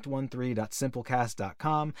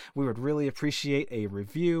precinct13.simplecast.com. We would really appreciate a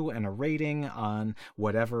review and a rating on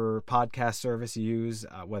whatever podcast service you use,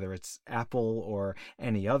 whether it's Apple or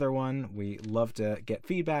any other one. We love to get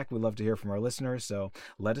feedback. We love to hear from our listeners, so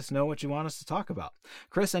let us know what you want us to talk about.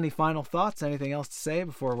 Chris, any final thoughts? Anything else to say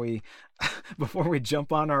before we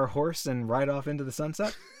jump on our horse and ride off into the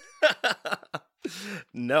sunset?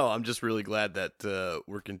 No, I'm just really glad that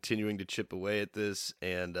we're continuing to chip away at this,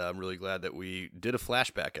 and I'm really glad that we did a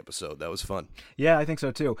flashback episode. That was fun. Yeah, I think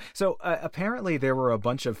so too. So apparently there were a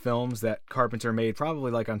bunch of films that Carpenter made,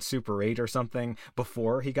 probably like on Super 8 or something,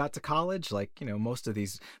 before he got to college. Like, you know, most of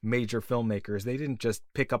these major filmmakers, they didn't just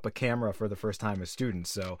pick up a camera for the first time as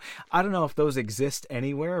students. So I don't know if those exist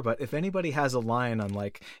anywhere, but if anybody has a line on,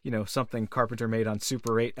 like, you know, something Carpenter made on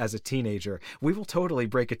Super 8 as a teenager, we will totally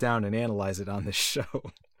break it down and analyze it on this show.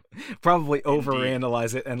 Probably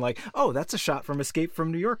overanalyze it and like, oh, that's a shot from Escape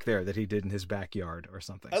from New York there that he did in his backyard or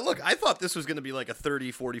something. Look, I thought this was going to be like a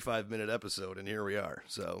 30, 45-minute episode, and here we are.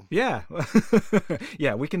 So yeah.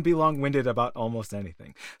 Yeah, we can be long-winded about almost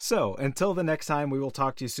anything. So until the next time, we will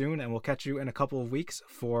talk to you soon, and we'll catch you in a couple of weeks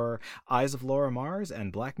for Eyes of Laura Mars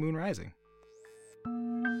and Black Moon Rising.